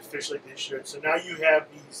of the fish like they should. So now you have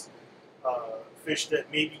these fish that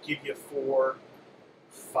maybe give you 4,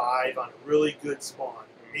 5 on a really good spawn,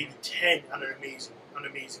 maybe 10 on an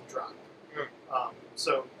amazing drop.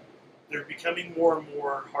 So they're becoming more and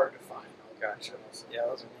more hard to find. Gotcha. Yeah,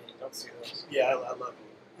 those are neat. Don't see those. Yeah, I love them.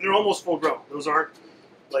 And they're almost full grown. Those aren't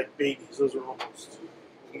like babies. Those are almost.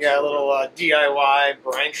 You got a little DIY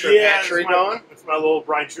brine shrimp hatchery going? That's my little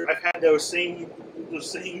brine shrimp. I've had those same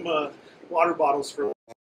water bottles for.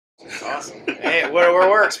 Awesome. Hey, whatever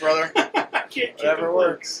works, brother. Can't whatever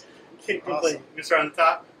works. Awesome. You start on the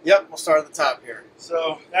top. Yep, we'll start at the top here.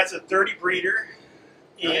 So that's a 30 breeder,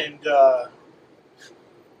 and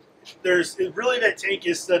really that tank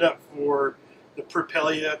is set up for the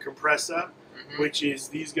Priapella Compressa, which is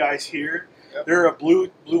these guys here. Yep. They're a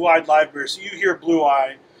blue-eyed livebearer. So you hear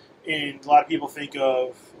blue-eye, and a lot of people think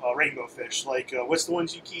of rainbow fish. Like what's the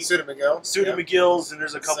ones you keep? Pseudomagills, and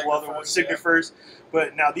there's a couple other ones, Xenophorus. Yeah.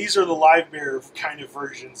 But now these are the livebearer kind of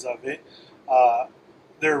versions of it.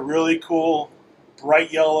 They're really cool,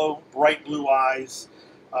 bright yellow, bright blue eyes.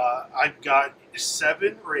 I've got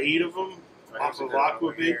 7 or 8 of them off of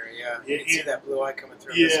Aquabid. Yeah, you can see that blue eye coming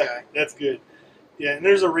through this guy. Yeah, that's good. Yeah, and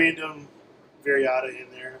there's a random variata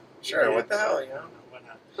in there. Sure, what the hell, you know? Why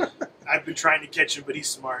not? I've been trying to catch him, but he's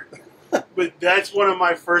smart. But that's one of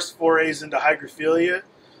my first forays into hygrophilia,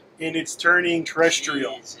 and it's turning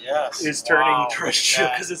terrestrial. Jeez, yes. It's turning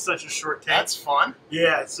terrestrial because it's such a short tank. That's fun.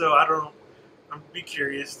 Yeah, so I'm be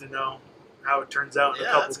curious to know how it turns out in a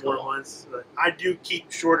couple more months. But I do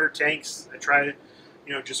keep shorter tanks. I try to,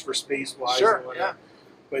 just for space wise. Sure, yeah.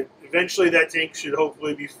 But eventually that tank should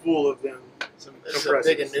hopefully be full of them. There's a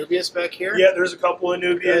big Anubias back here? Yeah, there's a couple of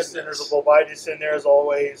Anubias, and there's a Bulbitis in there as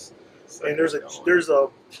always. And there's a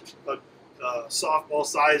softball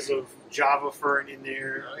size of Java fern in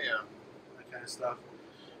there. Oh, yeah. That kind of stuff.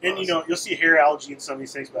 And, you'll see hair algae in some of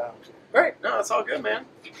these things, but I don't care. Right. No, it's all good, man.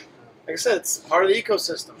 Like I said, it's part of the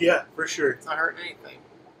ecosystem. Yeah, for sure. It's not hurting anything.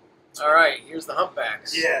 All right, here's the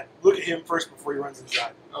humpbacks. Yeah, look at him first before he runs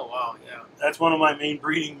inside. Oh, wow, yeah. That's one of my main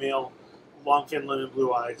breeding male, long Finland and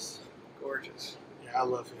blue eyes. Gorgeous. Yeah, I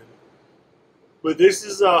love him. But this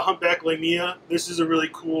is a humpback lamia. This is a really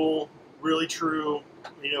cool, really true,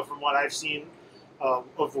 from what I've seen,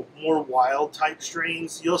 of the more wild type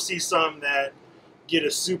strains. You'll see some that get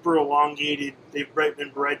a super elongated, they've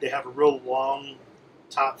been bred to have a real long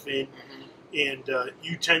top fin. And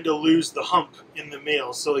you tend to lose the hump in the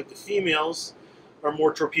males. So like the females are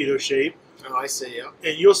more torpedo shaped. Oh, I see, yeah.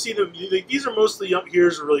 And you'll see them, these are mostly,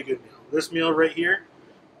 here's a really good male. This male right here,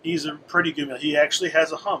 he's a pretty good male. He actually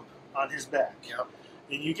has a hump on his back. Yep.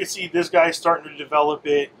 And you can see this guy's starting to develop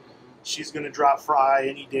it. She's going to drop fry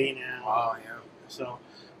any day now. Wow, yeah. So,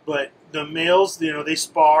 but the males, they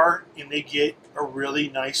spar and they get a really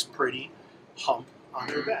nice, pretty hump on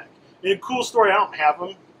their back. And a cool story, I don't have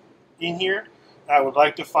them in here. I would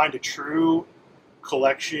like to find a true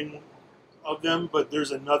collection of them, but there's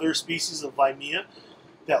another species of Limea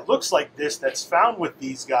that looks like this that's found with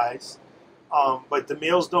these guys, but the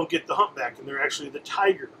males don't get the humpback, and they're actually the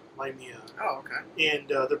tiger Limea. Oh, okay.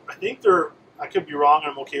 And I think they're, I could be wrong,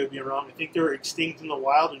 I'm okay with being wrong, I think they're extinct in the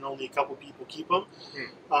wild and only a couple people keep them.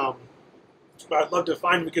 But I'd love to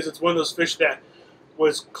find them because it's one of those fish that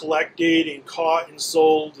was collected and caught and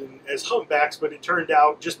sold as humpbacks, but it turned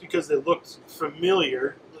out just because they looked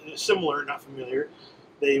similar, not familiar,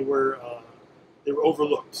 they were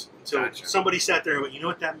overlooked until somebody sat there and went, you know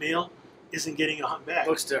what, that male isn't getting a humpback.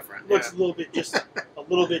 Looks different. Looks a little bit a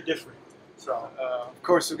little bit different. So of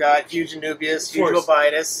course we got huge Anubias, huge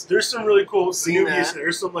Bulbitis. There's some really cool Anubias.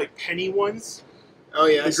 There's some like penny ones. Oh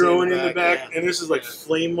yeah, they're growing in the back, and this is like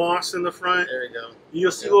flame moss in the front. There you go. You'll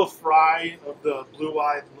see a little fry of the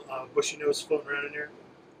blue-eyed bushy nose floating around in there.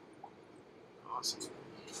 Awesome.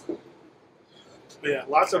 But yeah,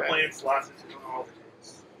 lots of plants, lots of all the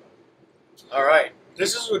things. All right.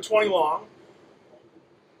 This is a 20 long.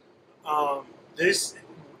 This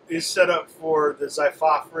is set up for the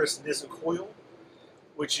xiphophorus nizocoil,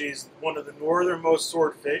 which is one of the northernmost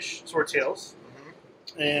swordtails.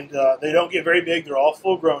 And they don't get very big. They're all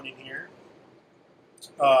full grown in here.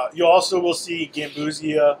 You also will see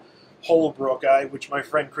Gambusia holobroki, which my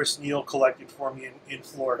friend Chris Neal collected for me in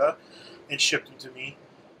Florida and shipped them to me.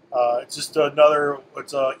 It's just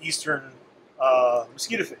it's a eastern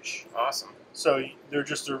mosquito fish. Awesome. So they're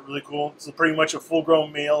just really cool. It's pretty much a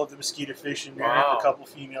full-grown male of the mosquito fish in there, and a couple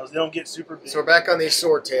females. They don't get super big. So we're back on these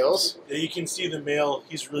swordtails. You can see the male.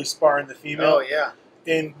 He's really sparring the female. Oh, yeah.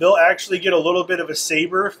 And they'll actually get a little bit of a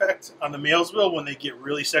saber effect on the males will when they get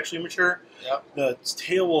really sexually mature. Yep. The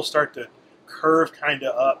tail will start to curve kind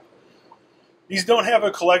of up. These don't have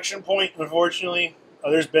a collection point, unfortunately.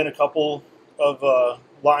 There's been a couple of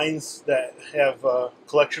lines that have a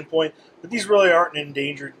collection point, but these really aren't an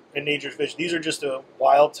endangered fish. These are just a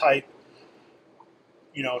wild type,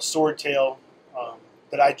 swordtail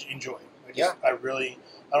that I enjoy. I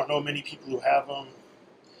don't know many people who have them.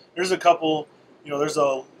 There's a couple. There's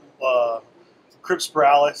a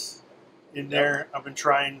Crypspiralis in there. I've been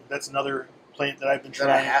trying. That's another plant that I've been Is that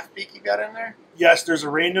trying. a half-beak you got in there? Yes, there's a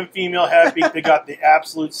random female half-beak that got the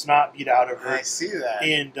absolute snot beat out of her. I see that.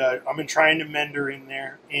 And I've been trying to mend her in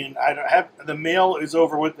there. And I don't have the male is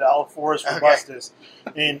over with the Xenoophorus robustus,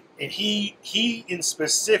 and he in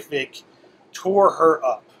specific tore her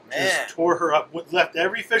up. Man. Just tore her up. Left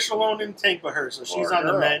every fish alone in the tank but her, so she's Poor on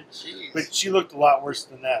the girl. mend. Jeez. But she looked a lot worse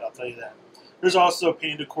than that, I'll tell you that. There's also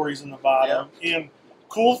panda cories in the bottom. And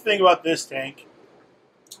cool thing about this tank,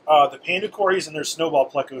 the panda cories and there's snowball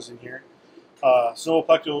plecos in here. Snowball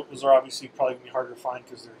plecos are obviously probably going to be harder to find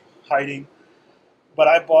because they're hiding. But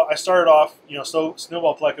I started off, so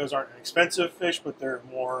snowball plecos aren't an expensive fish, but they're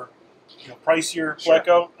more, pricier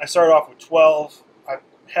pleco. I started off with 12. I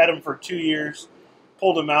had them for 2 years.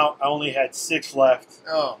 Pulled them out. I only had 6 left.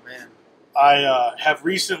 Oh, man. I have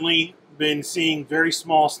recently been seeing very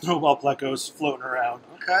small snowball plecos floating around.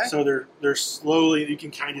 Okay. So they're slowly, you can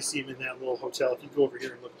kind of see them in that little hotel. If you go over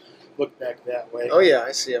here and look back that way. Oh, yeah,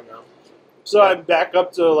 I see them now. So I'm back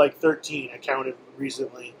up to like 13. I counted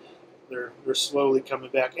recently. They're slowly coming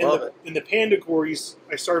back. And in the panda cories,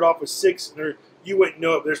 I started off with 6. And you wouldn't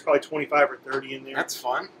know it, but there's probably 25 or 30 in there. That's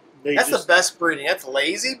fun. That's the best breeding. That's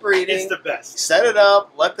lazy breeding. It's the best. Set it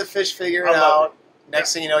up, let the fish figure it out.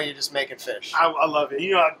 Next thing you know, you're just making fish. I love it.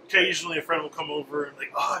 Occasionally a friend will come over and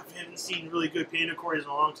like, oh, I haven't seen really good panda cories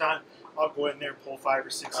in a long time. I'll go in there and pull 5 or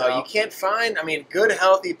 6 out. You can't find, good,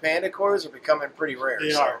 healthy panda cories are becoming pretty rare.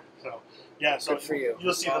 They are. So, yeah, so good for you.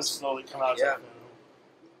 You'll see them slowly come out. Yeah.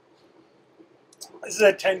 This is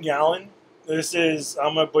a 10-gallon. This is,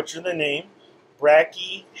 I'm going to butcher the name,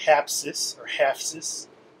 Brachyrhaphis, or Hapsis,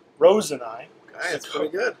 roseni. Okay, that's pretty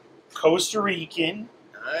good. Costa Rican.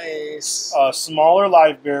 Nice. Smaller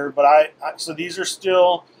livebearer, but so these are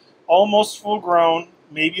still almost full grown,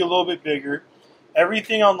 maybe a little bit bigger.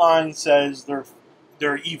 Everything online says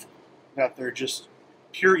they're evil, that they're just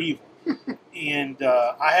pure evil. And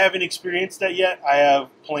I haven't experienced that yet. I have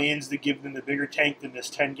plans to give them the bigger tank than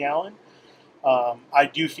this 10-gallon. I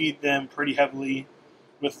do feed them pretty heavily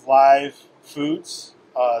with live foods.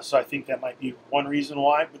 So I think that might be one reason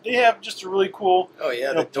why. But they have just a really cool,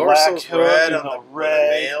 the dorsal's red on the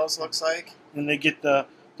males, looks like. And they get the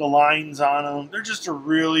lines on them. They're just a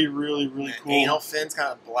really, really, really cool. Anal fin's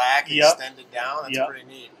kind of black, extended down. That's pretty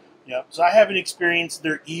neat. Yep. So I haven't experienced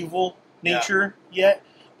their evil nature yet,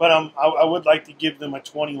 but I would like to give them a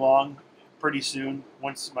 20 long pretty soon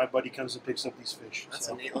once my buddy comes and picks up these fish. That's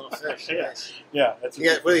a neat little fish. Nice. Yeah.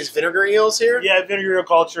 What are these vinegar eels here? Yeah, vinegar eel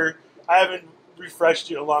culture. I haven't refreshed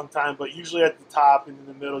it a long time, but usually at the top and in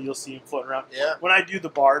the middle you'll see them floating around. Yeah. When I do the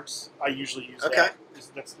barbs, I usually use that.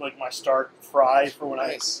 That's like my start fry for when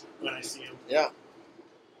I see them. Yeah.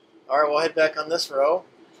 All right, we'll head back on this row.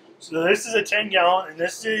 So this is a 10-gallon, and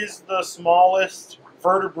this is the smallest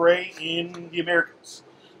vertebrae in the Americas.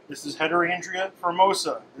 This is Heterandria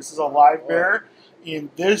formosa. This is a live bearer, and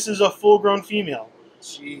this is a full-grown female.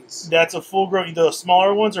 Jeez. That's a full-grown. The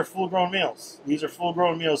smaller ones are full-grown males. These are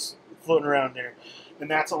full-grown males floating around there, and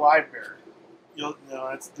that's a live bearer.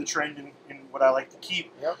 That's the trend in what I like to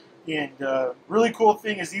keep. Yep. And really cool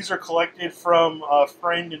thing is these are collected from a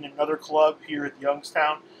friend in another club here at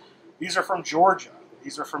Youngstown. These are from Georgia.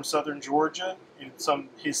 These are from southern Georgia in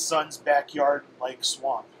his son's backyard like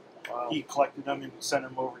swamp. Wow. He collected them and sent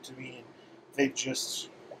them over to me, and they've just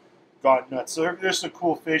gone nuts. So there's some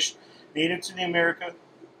cool fish native to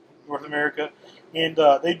North America, and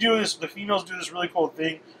they do this. The females do this really cool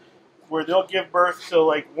thing where they'll give birth to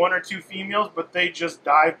like 1 or 2 females, but they just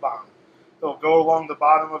dive bomb. They'll go along the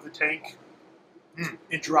bottom of the tank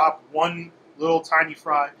and drop one little tiny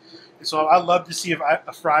fry. And so I love to see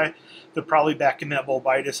a fry. They're probably back in that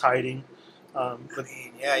bulbitis hiding.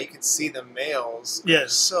 You can see the males. Yes. They're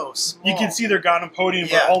so small. You can see their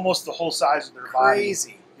gonopodium are almost the whole size of their body.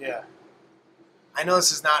 Crazy. Yeah. I know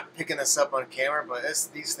this is not picking us up on camera, but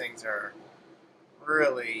these things are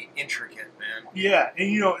really intricate, man. Yeah,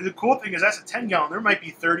 and the cool thing is that's a 10-gallon. There might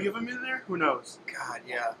be 30 of them in there. Who knows? God,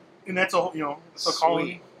 yeah. And that's a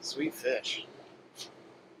colony. Sweet fish.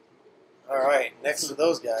 All right, next to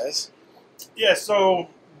those guys. Yeah, so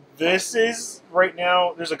this is right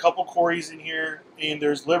now. There's a couple cories in here, and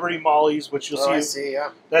there's Liberty Mollies, which you'll see. I see.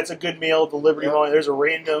 Yeah. That's a good male. The Liberty Molly. There's a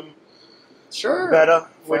random betta,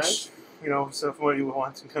 which so if somebody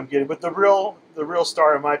wants to come get it. But the real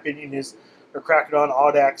star, in my opinion, is the Crocodon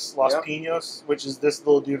Audax Los Pinos, which is this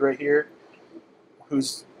little dude right here,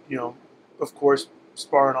 who's of course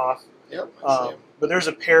sparring off. Yep. But there's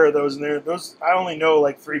a pair of those in there. Those I only know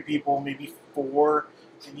like 3 people, maybe 4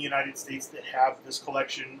 in the United States that have this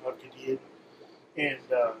collection of Goodeid. And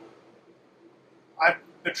I've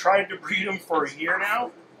been trying to breed them for a year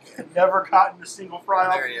now. Never gotten a single fry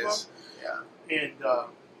off of them. Yeah. And a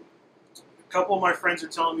couple of my friends are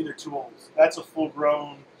telling me they're too old. That's a full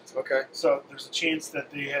grown. Okay. So there's a chance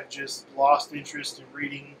that they have just lost interest in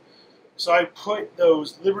breeding. So I put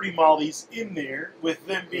those Liberty Mollies in there with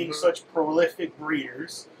them being such prolific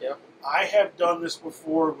breeders. Yep. I have done this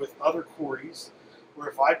before with other quarries, where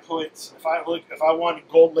if I wanted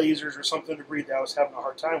gold lasers or something to breed that I was having a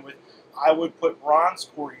hard time with, I would put bronze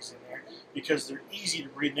quarries in there because they're easy to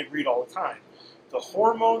breed and they breed all the time. The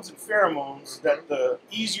hormones and pheromones that the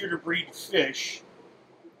easier to breed fish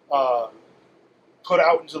put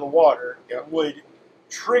out into the water would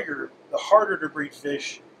trigger the harder to breed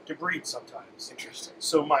fish to breed sometimes. Interesting.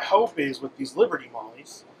 So my hope is with these Liberty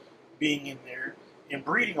Mollies being in there and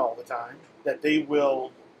breeding all the time, that they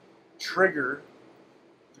will trigger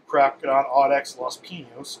the Crocodon Audex Los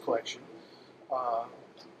Pinos collection. How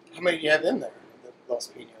many do you have in there, the Los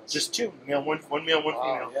Pinos? Just two. Male, one male, one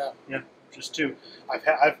female. Yeah. Just two.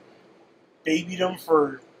 I've babied them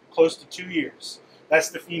for close to 2 years. That's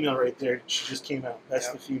the female right there. She just came out. That's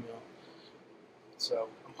the female. So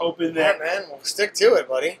I'm hoping that... Yeah, man. Well, stick to it,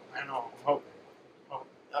 buddy. I know. I'm hoping.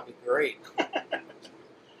 That'd be great.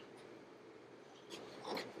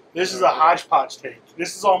 This is a hodgepodge tank.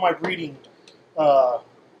 This is all my breeding,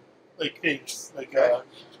 things.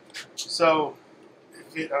 So,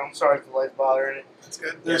 I'm sorry if the light's bothering it. That's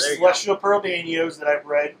good. There's Celestial Pearl Danios that I've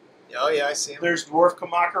bred. Oh, yeah, I see them. There's Dwarf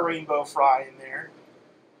Kamaka Rainbow Fry in there.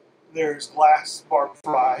 There's Glass Barb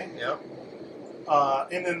Fry. Yep.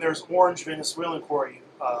 And then there's Orange Venezuelan Quarry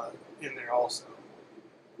in there also.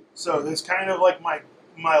 So that's kind of like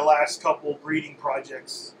my last couple breeding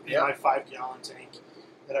projects in my 5-gallon tank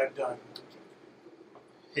that I've done.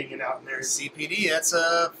 Hanging out in there. CPD, that's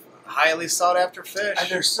a highly sought after fish. And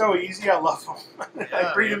they're so easy, I love them.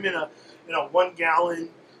 I breed them in a 1-gallon,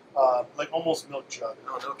 almost milk jug.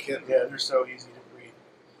 Oh, no kidding. Yeah, they're so easy to breed.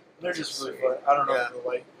 And they're just really fun. I don't know if they're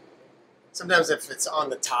like. Sometimes if it's on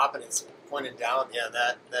the top and it's pointed down,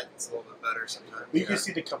 that's a little bit better sometimes. You can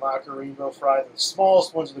see the Kamaka Rainbow Fry. The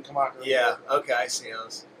smallest ones are the Kamaka Rainbow. Yeah, okay, I see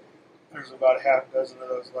those. There's about a half dozen of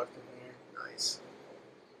those left in there. Nice.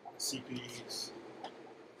 CPDs.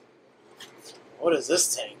 What is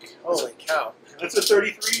this tank? Holy cow. That's a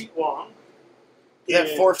 33 long. You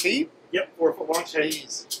have 4 feet? Yep, 4 foot long tank.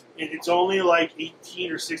 Jeez. And it's only like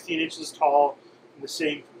 18 or 16 inches tall in the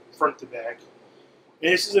same front to back.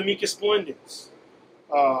 And this is Amica splendens.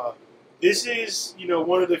 This is,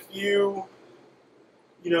 one of the few,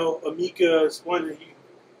 Amica splendens.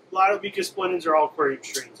 A lot of Amica splendens are all aquarium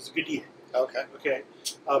strains. It's a Goodeid. Okay.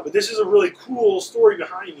 But this is a really cool story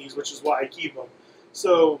behind these, which is why I keep them.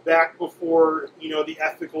 So back before, the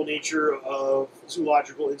ethical nature of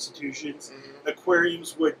zoological institutions,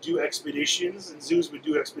 aquariums would do expeditions and zoos would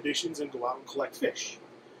do expeditions and go out and collect fish.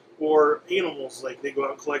 Or animals, like they go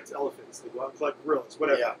out and collect elephants, they go out and collect gorillas,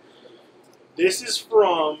 whatever. Yeah. This is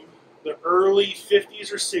from the early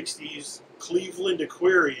 50s or 60s Cleveland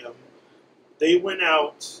Aquarium. They went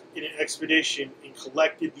out in an expedition and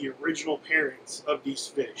collected the original parents of these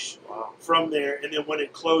fish from there. And then when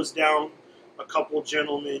it closed down, a couple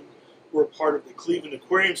gentlemen who were part of the Cleveland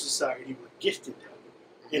Aquarium Society were gifted them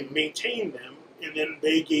and maintained them, and then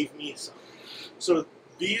they gave me some. So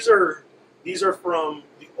these are from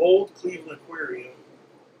the old Cleveland Aquarium,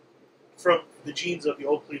 from the genes of the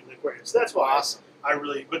old Cleveland Aquarium. So that's why I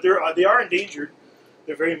really, but they are endangered.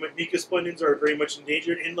 They're very much, Mica splendens are very much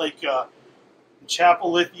endangered. And like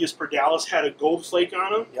Chapelithius perdalis had a gold flake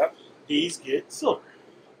on them. Yep. These get silver.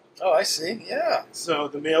 Oh, I see. Yeah. So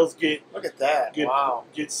the males get. Look at that.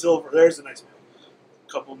 Get silver. There's a nice male.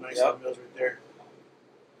 A couple of nice little males right there.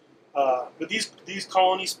 But these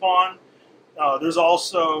colony spawn. There's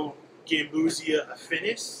also Gambusia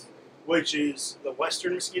affinis, which is the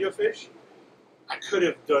western mosquito fish. I could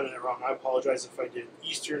have done it wrong. I apologize if I did.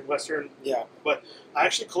 Eastern, western. Yeah. But I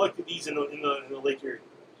actually collected these in the Lake Erie.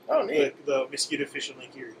 Oh, neat. The mosquito fish in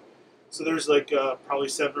Lake Erie. So there's like probably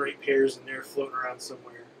 7 or 8 pairs in there floating around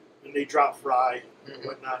somewhere. And they drop fry and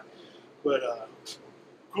whatnot. But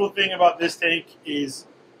cool thing about this tank is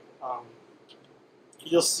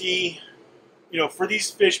you'll see, for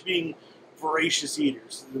these fish being voracious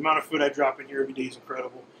eaters, the amount of food I drop in here every day is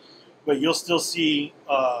incredible. But you'll still see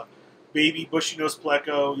baby bushy-nosed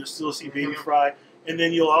pleco, you'll still see baby fry, and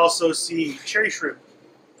then you'll also see cherry shrimp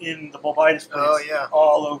in the bulbitis plants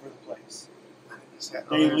all over the place.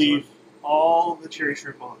 They leave all the cherry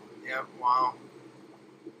shrimp on. Yeah, wow.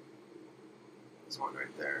 There's one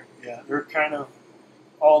right there. Yeah, they're kind of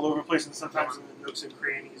all over the place, and sometimes in the nooks and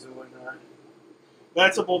crannies and whatnot.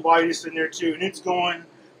 That's a bulbitis in there too, and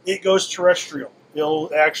it goes terrestrial.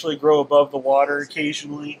 It'll actually grow above the water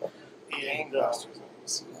occasionally, and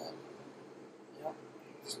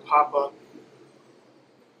just pop up.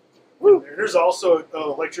 Woo. There's also an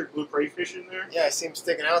electric blue crayfish in there. Yeah, I see him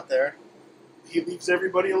sticking out there. He leaves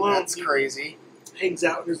everybody alone. That's crazy. Hangs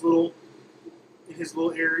out in his little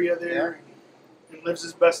area there, and lives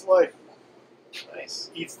his best life. Nice.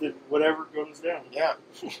 Eats the whatever goes down. Yeah.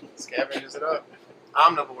 Scavenges it up.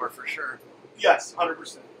 Omnivore for sure. Yes,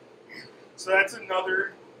 100%. So that's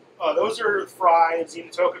another. Those are fry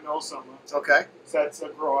Xenotoca melansoma. Okay. So that's a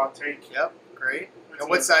grow out tank. Yep. Great. That's And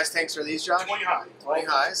what size tanks are these, Josh? 20 high. 20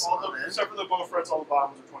 highs. Except for the bow fronts, all the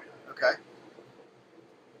bottoms are 20 high. Okay.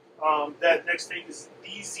 That next tank is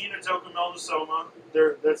the Xenotoca melansoma.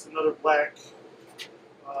 That's another black. See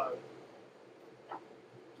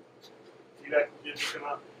that good to come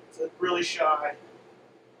out. It's a really shy.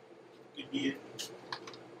 Good beat.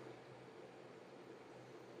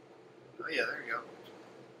 Oh yeah, there you go.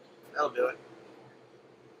 That'll do it.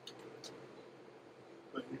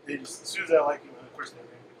 But they just, as soon as I like them, of course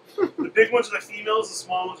they're the big ones are the females, the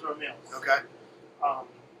small ones are males. Okay.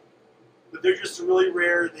 But they're just really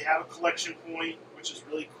rare. They have a collection point, which is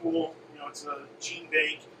really cool. You know, it's a gene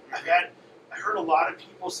bank. I heard a lot of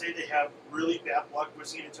people say they have really bad luck with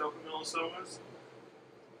Xenotoca melansomas.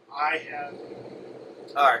 I have.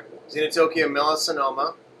 All right. Xenotoca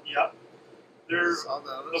melanoma. Yep. They're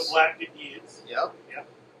the black goodeids. Yep. Yep.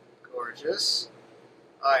 Gorgeous.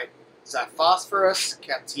 All right. Xiphophorus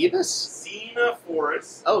captivus?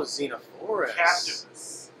 Xenoophorus. Oh, Xenoophorus.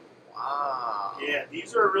 Captivus. Wow. Yeah,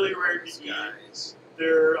 these are really rare These goodeids. guys.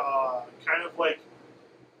 They're kind of like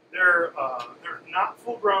they're not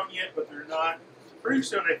full grown yet, but they're not. Pretty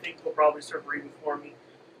soon, I think they'll probably start breeding for me.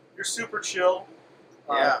 They're super chill.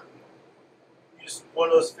 Yeah. Just one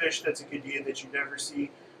of those fish that's a goodeids that you never see.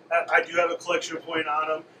 I do have a collection point on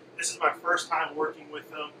them. This is my first time working with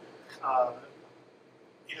them.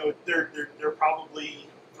 You know, they're probably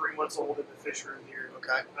 3 months old in the fish room here.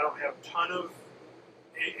 Okay. I don't have a ton of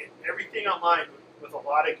everything online with a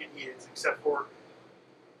lot of goodeids, except for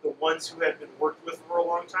the ones who have been worked with for a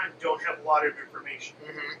long time don't have a lot of information.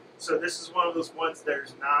 Mm-hmm. So this is one of those ones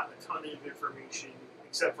there's not a ton of information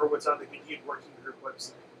except for what's on the Goodeid Working Group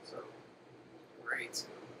website. So Great.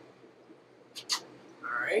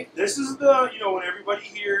 All right. this is the, you know, when everybody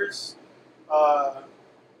hears,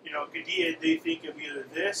 you know, Goodeid, they think of either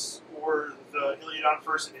this or the Iliodon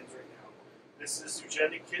furcidans right now. This is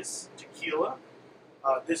Xiphidium tequila.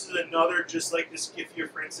 This is another just like the Xiphidium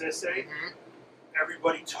francese. Mm-hmm.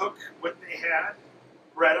 Everybody took what they had,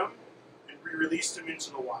 bred them, and re-released them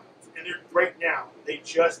into the wild. And they're right now. They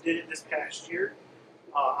just did it this past year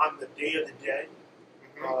on the Day of the Dead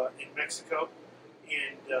in Mexico,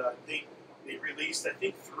 and they released I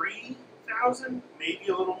think 3,000, maybe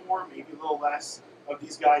a little more, maybe a little less, of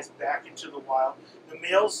these guys back into the wild. The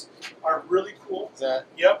males are really cool. Is that?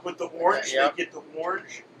 Yep, with the orange, Okay, yep. they get the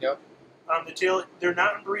orange. Yep. On the tail, they're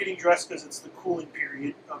not in breeding dress because it's the cooling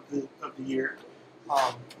period of the year.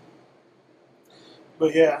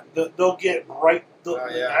 But yeah, they'll get bright.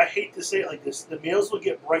 Yeah. I hate to say it like this. The males will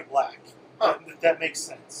get bright black. Huh. That makes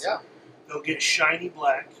sense. Yeah. They'll get shiny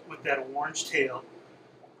black with that orange tail.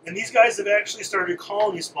 And these guys have actually started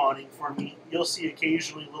colony spawning for me. You'll see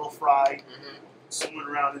occasionally little fry swimming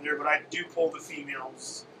around in there, but I do pull the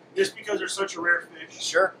females just because they're such a rare fish.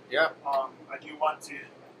 Sure. Yeah. I do want to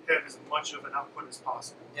have as much of an output as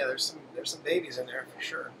possible. Yeah. There's some babies in there for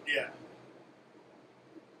sure. Yeah.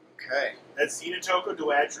 Okay. That's Xenotoca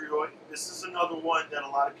doadrio. This is another one that a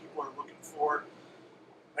lot of people are looking for.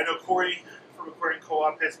 I know Corey from Aquarium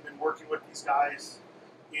Co-op has been working with these guys,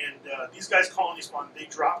 and these guys colony spawn. They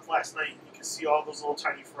dropped last night. You can see all those little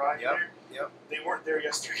tiny fry in there. Yep. They weren't there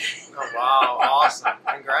yesterday. Oh wow! Awesome.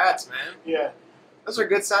 Congrats, man. Yeah. Those are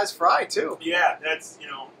good sized fry too. Yeah, that's, you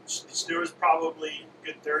know, there was probably a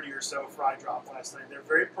good 30 or so fry dropped last night. They're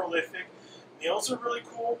very prolific. Males are really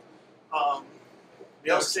cool.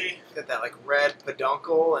 Males say, Got that like red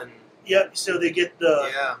peduncle and yep. So they get the.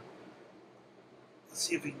 yeah. Let's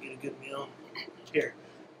see if we can get a good meal. Here.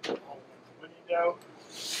 I'll let the window out.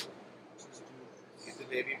 Let's just do this. Get the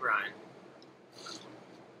baby brine.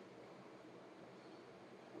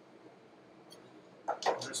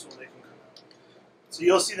 This one they can come out. So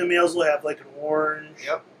you'll see the males will have like an orange.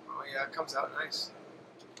 Yep. Oh yeah, it comes out nice.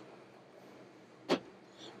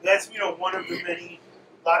 That's, you know, one of the many.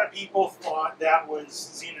 A lot of people thought that was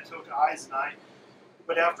Xenotoca eiseni,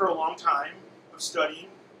 but after a long time of studying,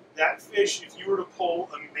 that fish, if you were to pull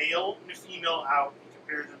a male and a female out and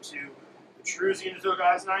compare them to the true Xenotoca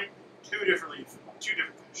eiseni, two different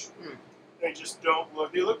fish. They just don't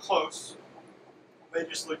look. They look close. They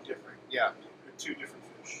just look different. Yeah. They're two different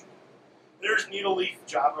fish. There's needle leaf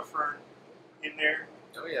Java fern in there,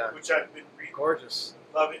 Oh yeah. which I've been reading. Gorgeous.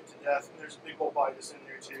 Love it to death. And there's a big old Bledos in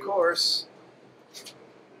there too. Of course. Have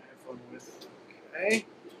fun with it. Okay.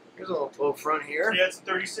 Here's a little bow front here. Yeah, it's a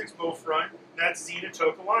 36 bow front. That's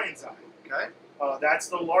Xenotoca lion's eye. Okay. That's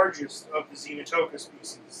the largest of the Xenotoca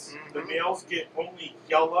species. The males get only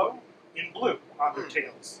yellow and blue on their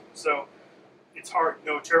tails. So it's hard,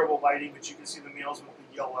 no terrible lighting, but you can see the males with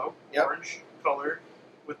the yellow, orange color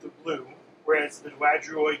with the blue, whereas the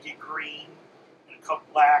doadrio get green and a couple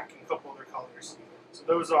black and a couple other colors. So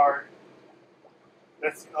those are,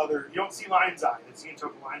 that's the other, you don't see lion's eye, that's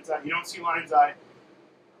Xenotoca lion's eye. You don't see lion's eye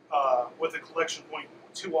with a collection point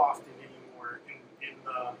too often anymore in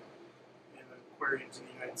the aquariums in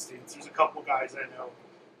the United States. There's a couple guys I know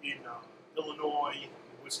in Illinois,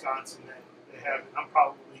 Wisconsin that have it. I'm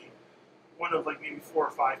probably one of like maybe 4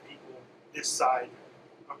 or 5 people this side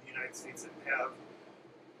of the United States that have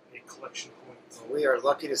a collection point. Well, we are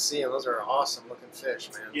lucky to see them. Those are awesome looking fish,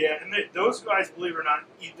 man. Yeah, and those guys, believe it or not,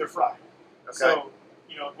 eat their fry. Okay. So,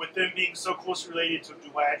 you know, with them being so closely related to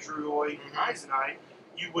doadrio and eiseni,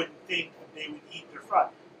 you wouldn't think that they would eat their fry.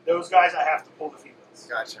 Those guys, I have to pull the females.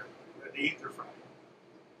 Gotcha. They eat their fry.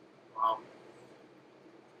 Wow.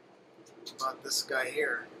 What about this guy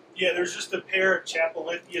here? Yeah, there's just a pair of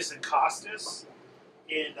Chapelithius and Costas,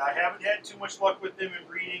 and I haven't had too much luck with them in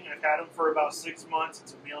breeding. I've had them for about 6 months.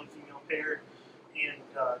 It's a male and female pair, and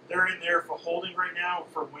they're in there for holding right now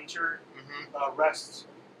for winter rest.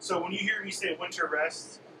 So when you hear me say winter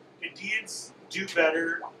rest, goodeids do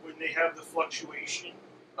better when they have the fluctuation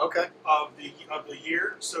of the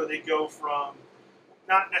year. So they go from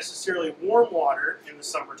not necessarily warm water in the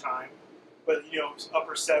summertime, but you know,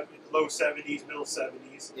 low 70s, middle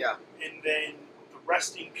 70s. Yeah. And then the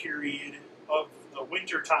resting period of the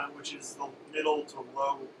winter time, which is the middle to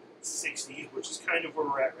low 60s, which is kind of where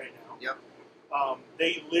we're at right now. Yep.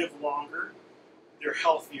 They live longer, they're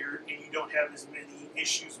healthier, and you don't have as many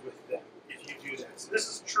issues with them if you do that. So this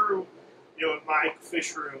is true, you know, in my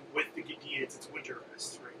fish room with the goodeids. It's winter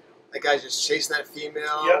rest right now. That guy's just chasing that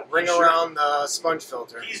female, ring around the sponge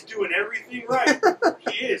filter. He's doing everything right.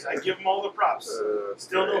 He is. I give him all the props.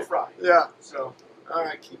 Still no fry. Yeah. So. All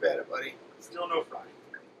right, keep at it, buddy. Still no fry.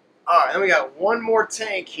 All right, then we got one more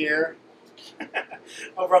tank here.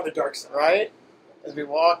 Over on the dark side. Right? As we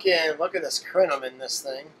walk in, look at this crinum in this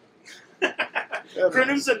thing.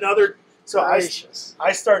 Crinum's another. So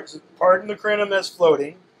I start, pardon the crinum that's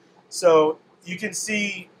floating. So you can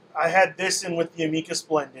see I had this in with the Amica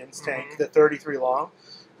splendens tank, the 33 long,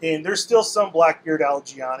 and there's still some blackbeard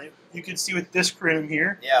algae on it. You can see with this crinum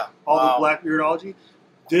here, all the blackbeard algae.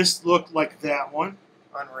 This looked like that one.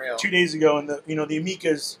 Unreal. 2 days ago, and the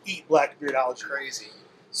Amicas eat blackbeard algae. Crazy.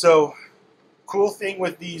 So, cool thing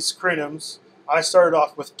with these crinums, I started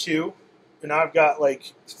off with 2, and I've got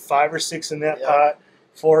like 5 or 6 in that pot,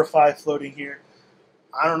 4 or 5 floating here.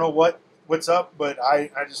 I don't know what's up, but I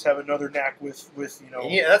just have another knack with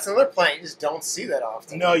Yeah, that's another plant you just don't see that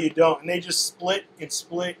often. No, you don't, and they just split and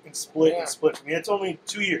split and split and split. I mean, it's only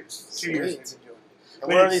 2 years. 2 years they've been doing it.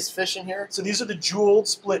 And what are these fish in here? So these are the jeweled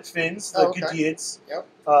split fins, the goodeids. Yep.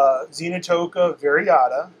 Xenotoca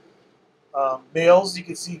variata. Males, you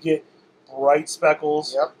can see, get bright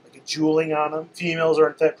speckles, like a jeweling on them. Females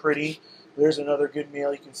aren't that pretty. There's another good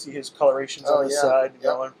male. You can see his colorations on the side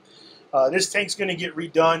going. This tank's going to get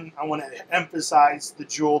redone. I want to emphasize the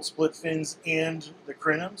jeweled split fins and the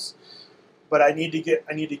crinums, but I need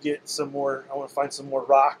to get some more. I want to find some more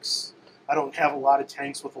rocks. I don't have a lot of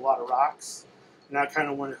tanks with a lot of rocks, and I kind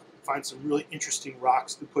of want to find some really interesting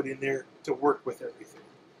rocks to put in there to work with everything.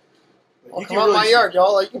 Well, come on my yard,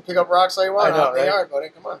 y'all. You can pick up rocks all you want out in the yard, buddy.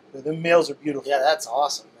 Come on. The males are beautiful. Yeah, that's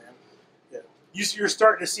awesome, man. Yeah, you're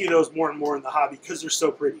starting to see those more and more in the hobby because they're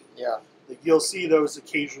so pretty. Yeah. Like you'll see those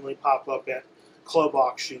occasionally pop up at club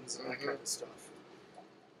auctions and that kind of stuff.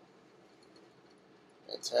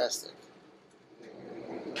 Fantastic.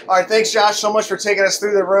 All right, thanks, Josh, so much for taking us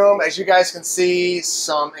through the room. As you guys can see,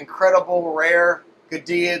 some incredible rare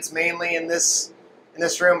goodeids, mainly in this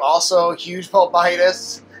room. Also, huge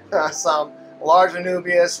Bledos, some large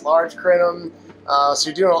Anubias, large crinum. So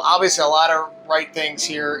you're doing obviously a lot of right things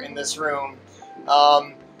here in this room.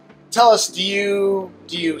 Tell us, do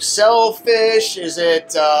you sell fish? Is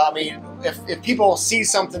it? I mean, if people see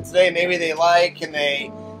something today, maybe they like, can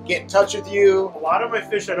they get in touch with you? A lot of my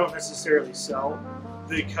fish I don't necessarily sell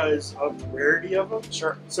because of the rarity of them.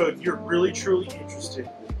 Sure. So if you're really truly interested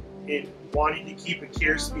in wanting to keep a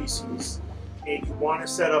care species and you want to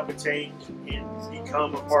set up a tank and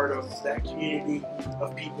become a part of that community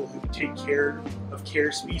of people who take care of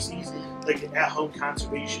care species, like an at-home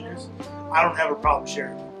conservationist, I don't have a problem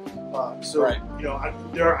sharing them. You know,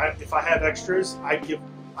 if I have extras, I give.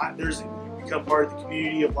 become part of the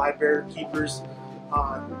community of livebearer keepers,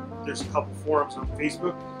 there's a couple forums on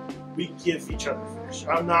Facebook. We give each other fish.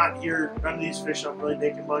 I'm not here, none of these fish I'm really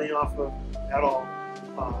making money off of at all.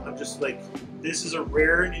 I'm just like, this is a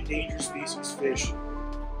rare and endangered species fish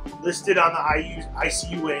listed on the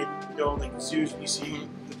ICUA. You know, like the zoos, we see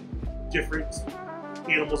different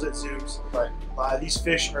animals at zoos. Right. These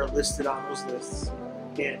fish are listed on those lists,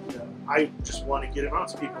 and I just want to get them out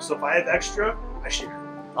to people. So if I have extra, I share.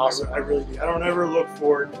 Awesome. I really do. I don't ever look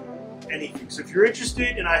for anything. So if you're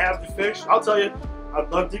interested and I have the fish, I'll tell you, I'd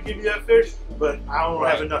love to give you that fish, but I don't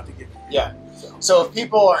have enough to give you. Yeah. So if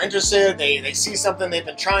people are interested, they see something they've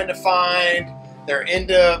been trying to find, they're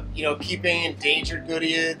into, you know, keeping endangered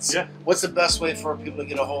goodeids. Yeah. What's the best way for people to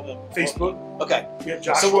get a hold of them? Facebook. Okay. Yeah,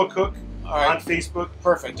 Joshua Cook on Facebook.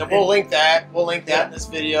 Perfect. And we'll link that. We'll link that in this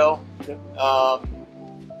video.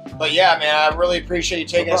 But yeah, man, I really appreciate you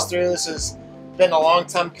taking us through. This has been a long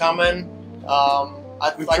time coming.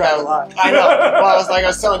 We've tried a lot. I know. Well, I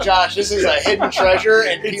was telling Josh, this is a hidden treasure,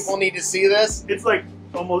 and people need to see this. It's like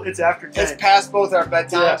almost, it's after 10. It's past both our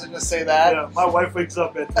bedtimes, and just say that. Yeah, my wife wakes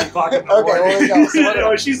up at 3 o'clock in the Okay, morning. well, there you go.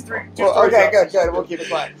 No, she's 3. Okay, good. We'll keep it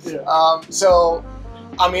quiet. Yeah. So,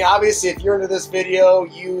 I mean, obviously, if you're into this video,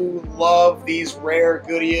 you love these rare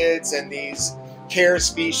goodeids and these care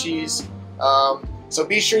species. So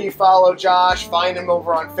be sure you follow Josh. Find him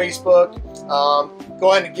over on Facebook.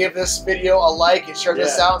 Go ahead and give this video a like and share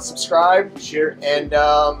this out and subscribe. Share. And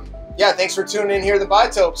yeah, thanks for tuning in here to the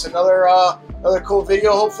Biotopes. Another cool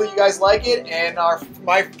video. Hopefully you guys like it. And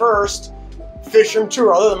my first fish room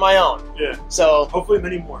tour other than my own. Yeah. So hopefully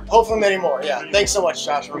many more. Hopefully many more. Yeah. Thanks so much,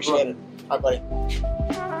 Josh. Appreciate it. Bye, buddy.